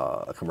cut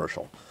a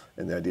commercial.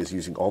 And the idea is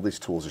using all these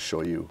tools to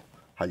show you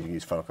how you can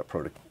use Final Cut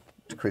Pro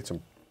to create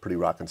some pretty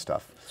rocking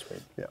stuff. That's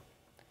great. Yeah.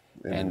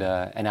 And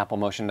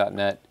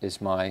applemotion.net is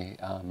my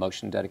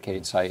motion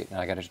dedicated site, and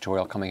I got a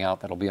tutorial coming out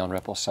that'll be on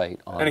Ripple's site.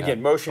 And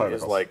again, motion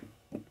particles. is like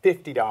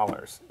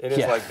 $50. It is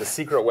like the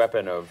secret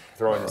weapon of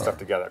throwing this stuff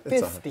together.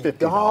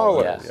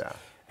 $50. Yeah.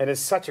 And it's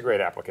such a great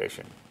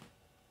application.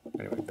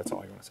 Anyway, that's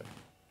all I want to say.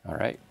 All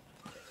right.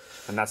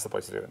 And that's the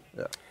place to do it.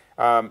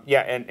 Yeah.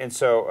 And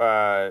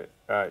so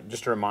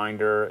just a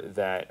reminder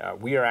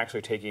that we are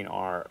actually taking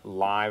our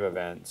live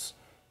events.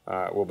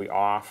 We'll be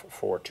off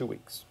for 2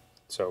 weeks.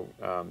 So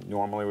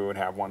normally we would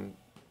have one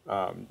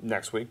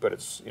next week, but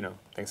it's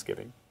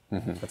Thanksgiving.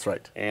 Mm-hmm. That's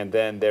right. And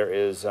then there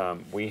is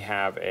we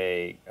have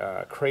a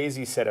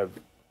crazy set of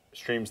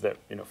streams that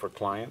for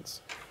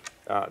clients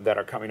that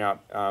are coming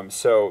up.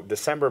 So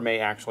December may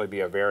actually be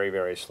a very,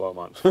 very slow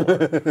month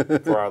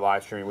for our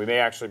live streaming. We may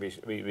actually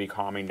be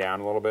calming down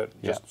a little bit.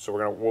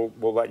 So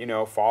we'll let you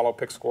know. Follow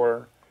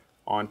PickScore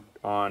on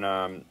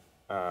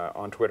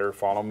Twitter.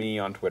 Follow me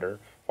on Twitter.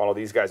 Follow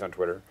these guys on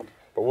Twitter.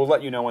 But we'll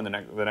let you know when the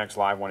next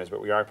live one is.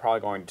 But we are probably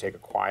going to take a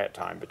quiet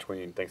time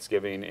between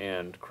Thanksgiving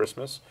and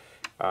Christmas.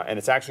 And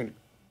it's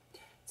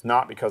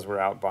not because we're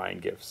out buying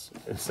gifts.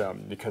 It's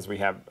because we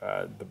have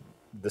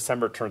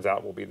December turns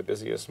out will be the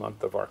busiest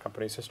month of our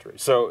company's history.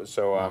 So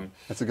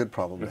that's a good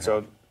problem. And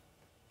so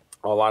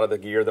a lot of the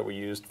gear that we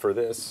used for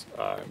this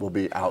will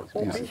be out.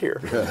 Will be here.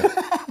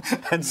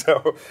 And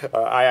so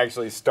I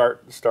actually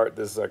start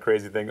this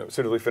crazy thing as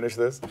soon as we finish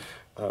this.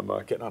 I'm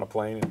getting on a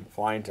plane and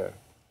flying to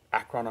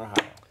Akron,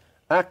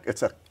 Ohio.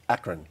 It's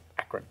Akron.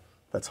 Akron.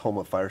 That's home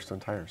of Firestone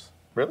Tires.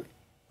 Really?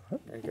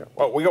 There you go.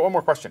 Well, we got one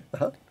more question.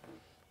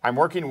 I'm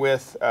working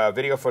with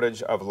video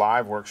footage of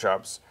live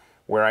workshops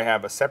where I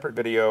have a separate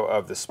video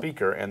of the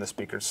speaker and the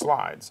speaker's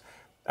slides.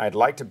 I'd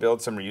like to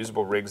build some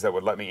reusable rigs that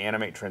would let me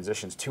animate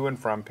transitions to and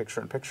from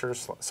picture-in-picture,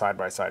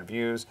 side-by-side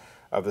views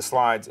of the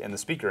slides and the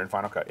speaker in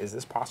Final Cut. Is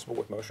this possible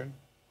with motion?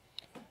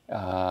 I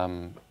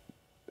have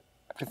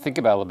to think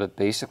about it a little bit.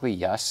 Basically,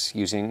 yes,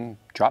 using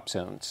drop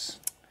zones.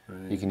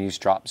 You can use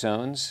drop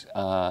zones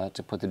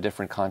to put the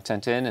different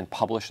content in and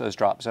publish those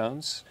drop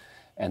zones.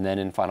 And then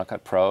in Final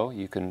Cut Pro,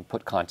 you can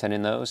put content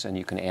in those and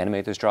you can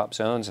animate those drop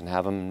zones and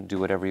have them do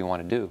whatever you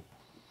want to do.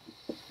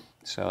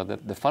 So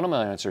the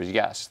fundamental answer is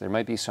yes. There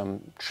might be some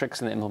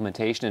tricks in the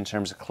implementation in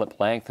terms of clip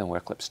length and where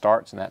clip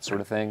starts and that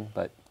sort of thing,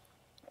 but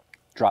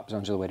drop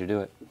zones are the way to do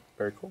it.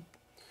 Very cool.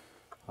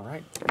 All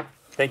right.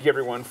 Thank you,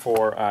 everyone,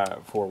 for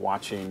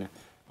watching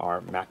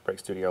our MacBreak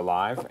Studio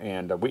Live.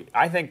 And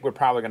I think we're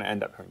probably going to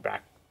end up coming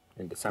back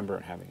in December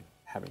and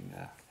having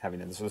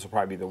this. So this will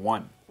probably be the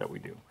one that we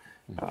do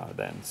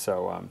then.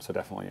 So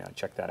definitely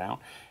check that out.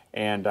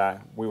 And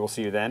we will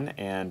see you then.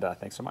 And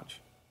thanks so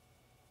much.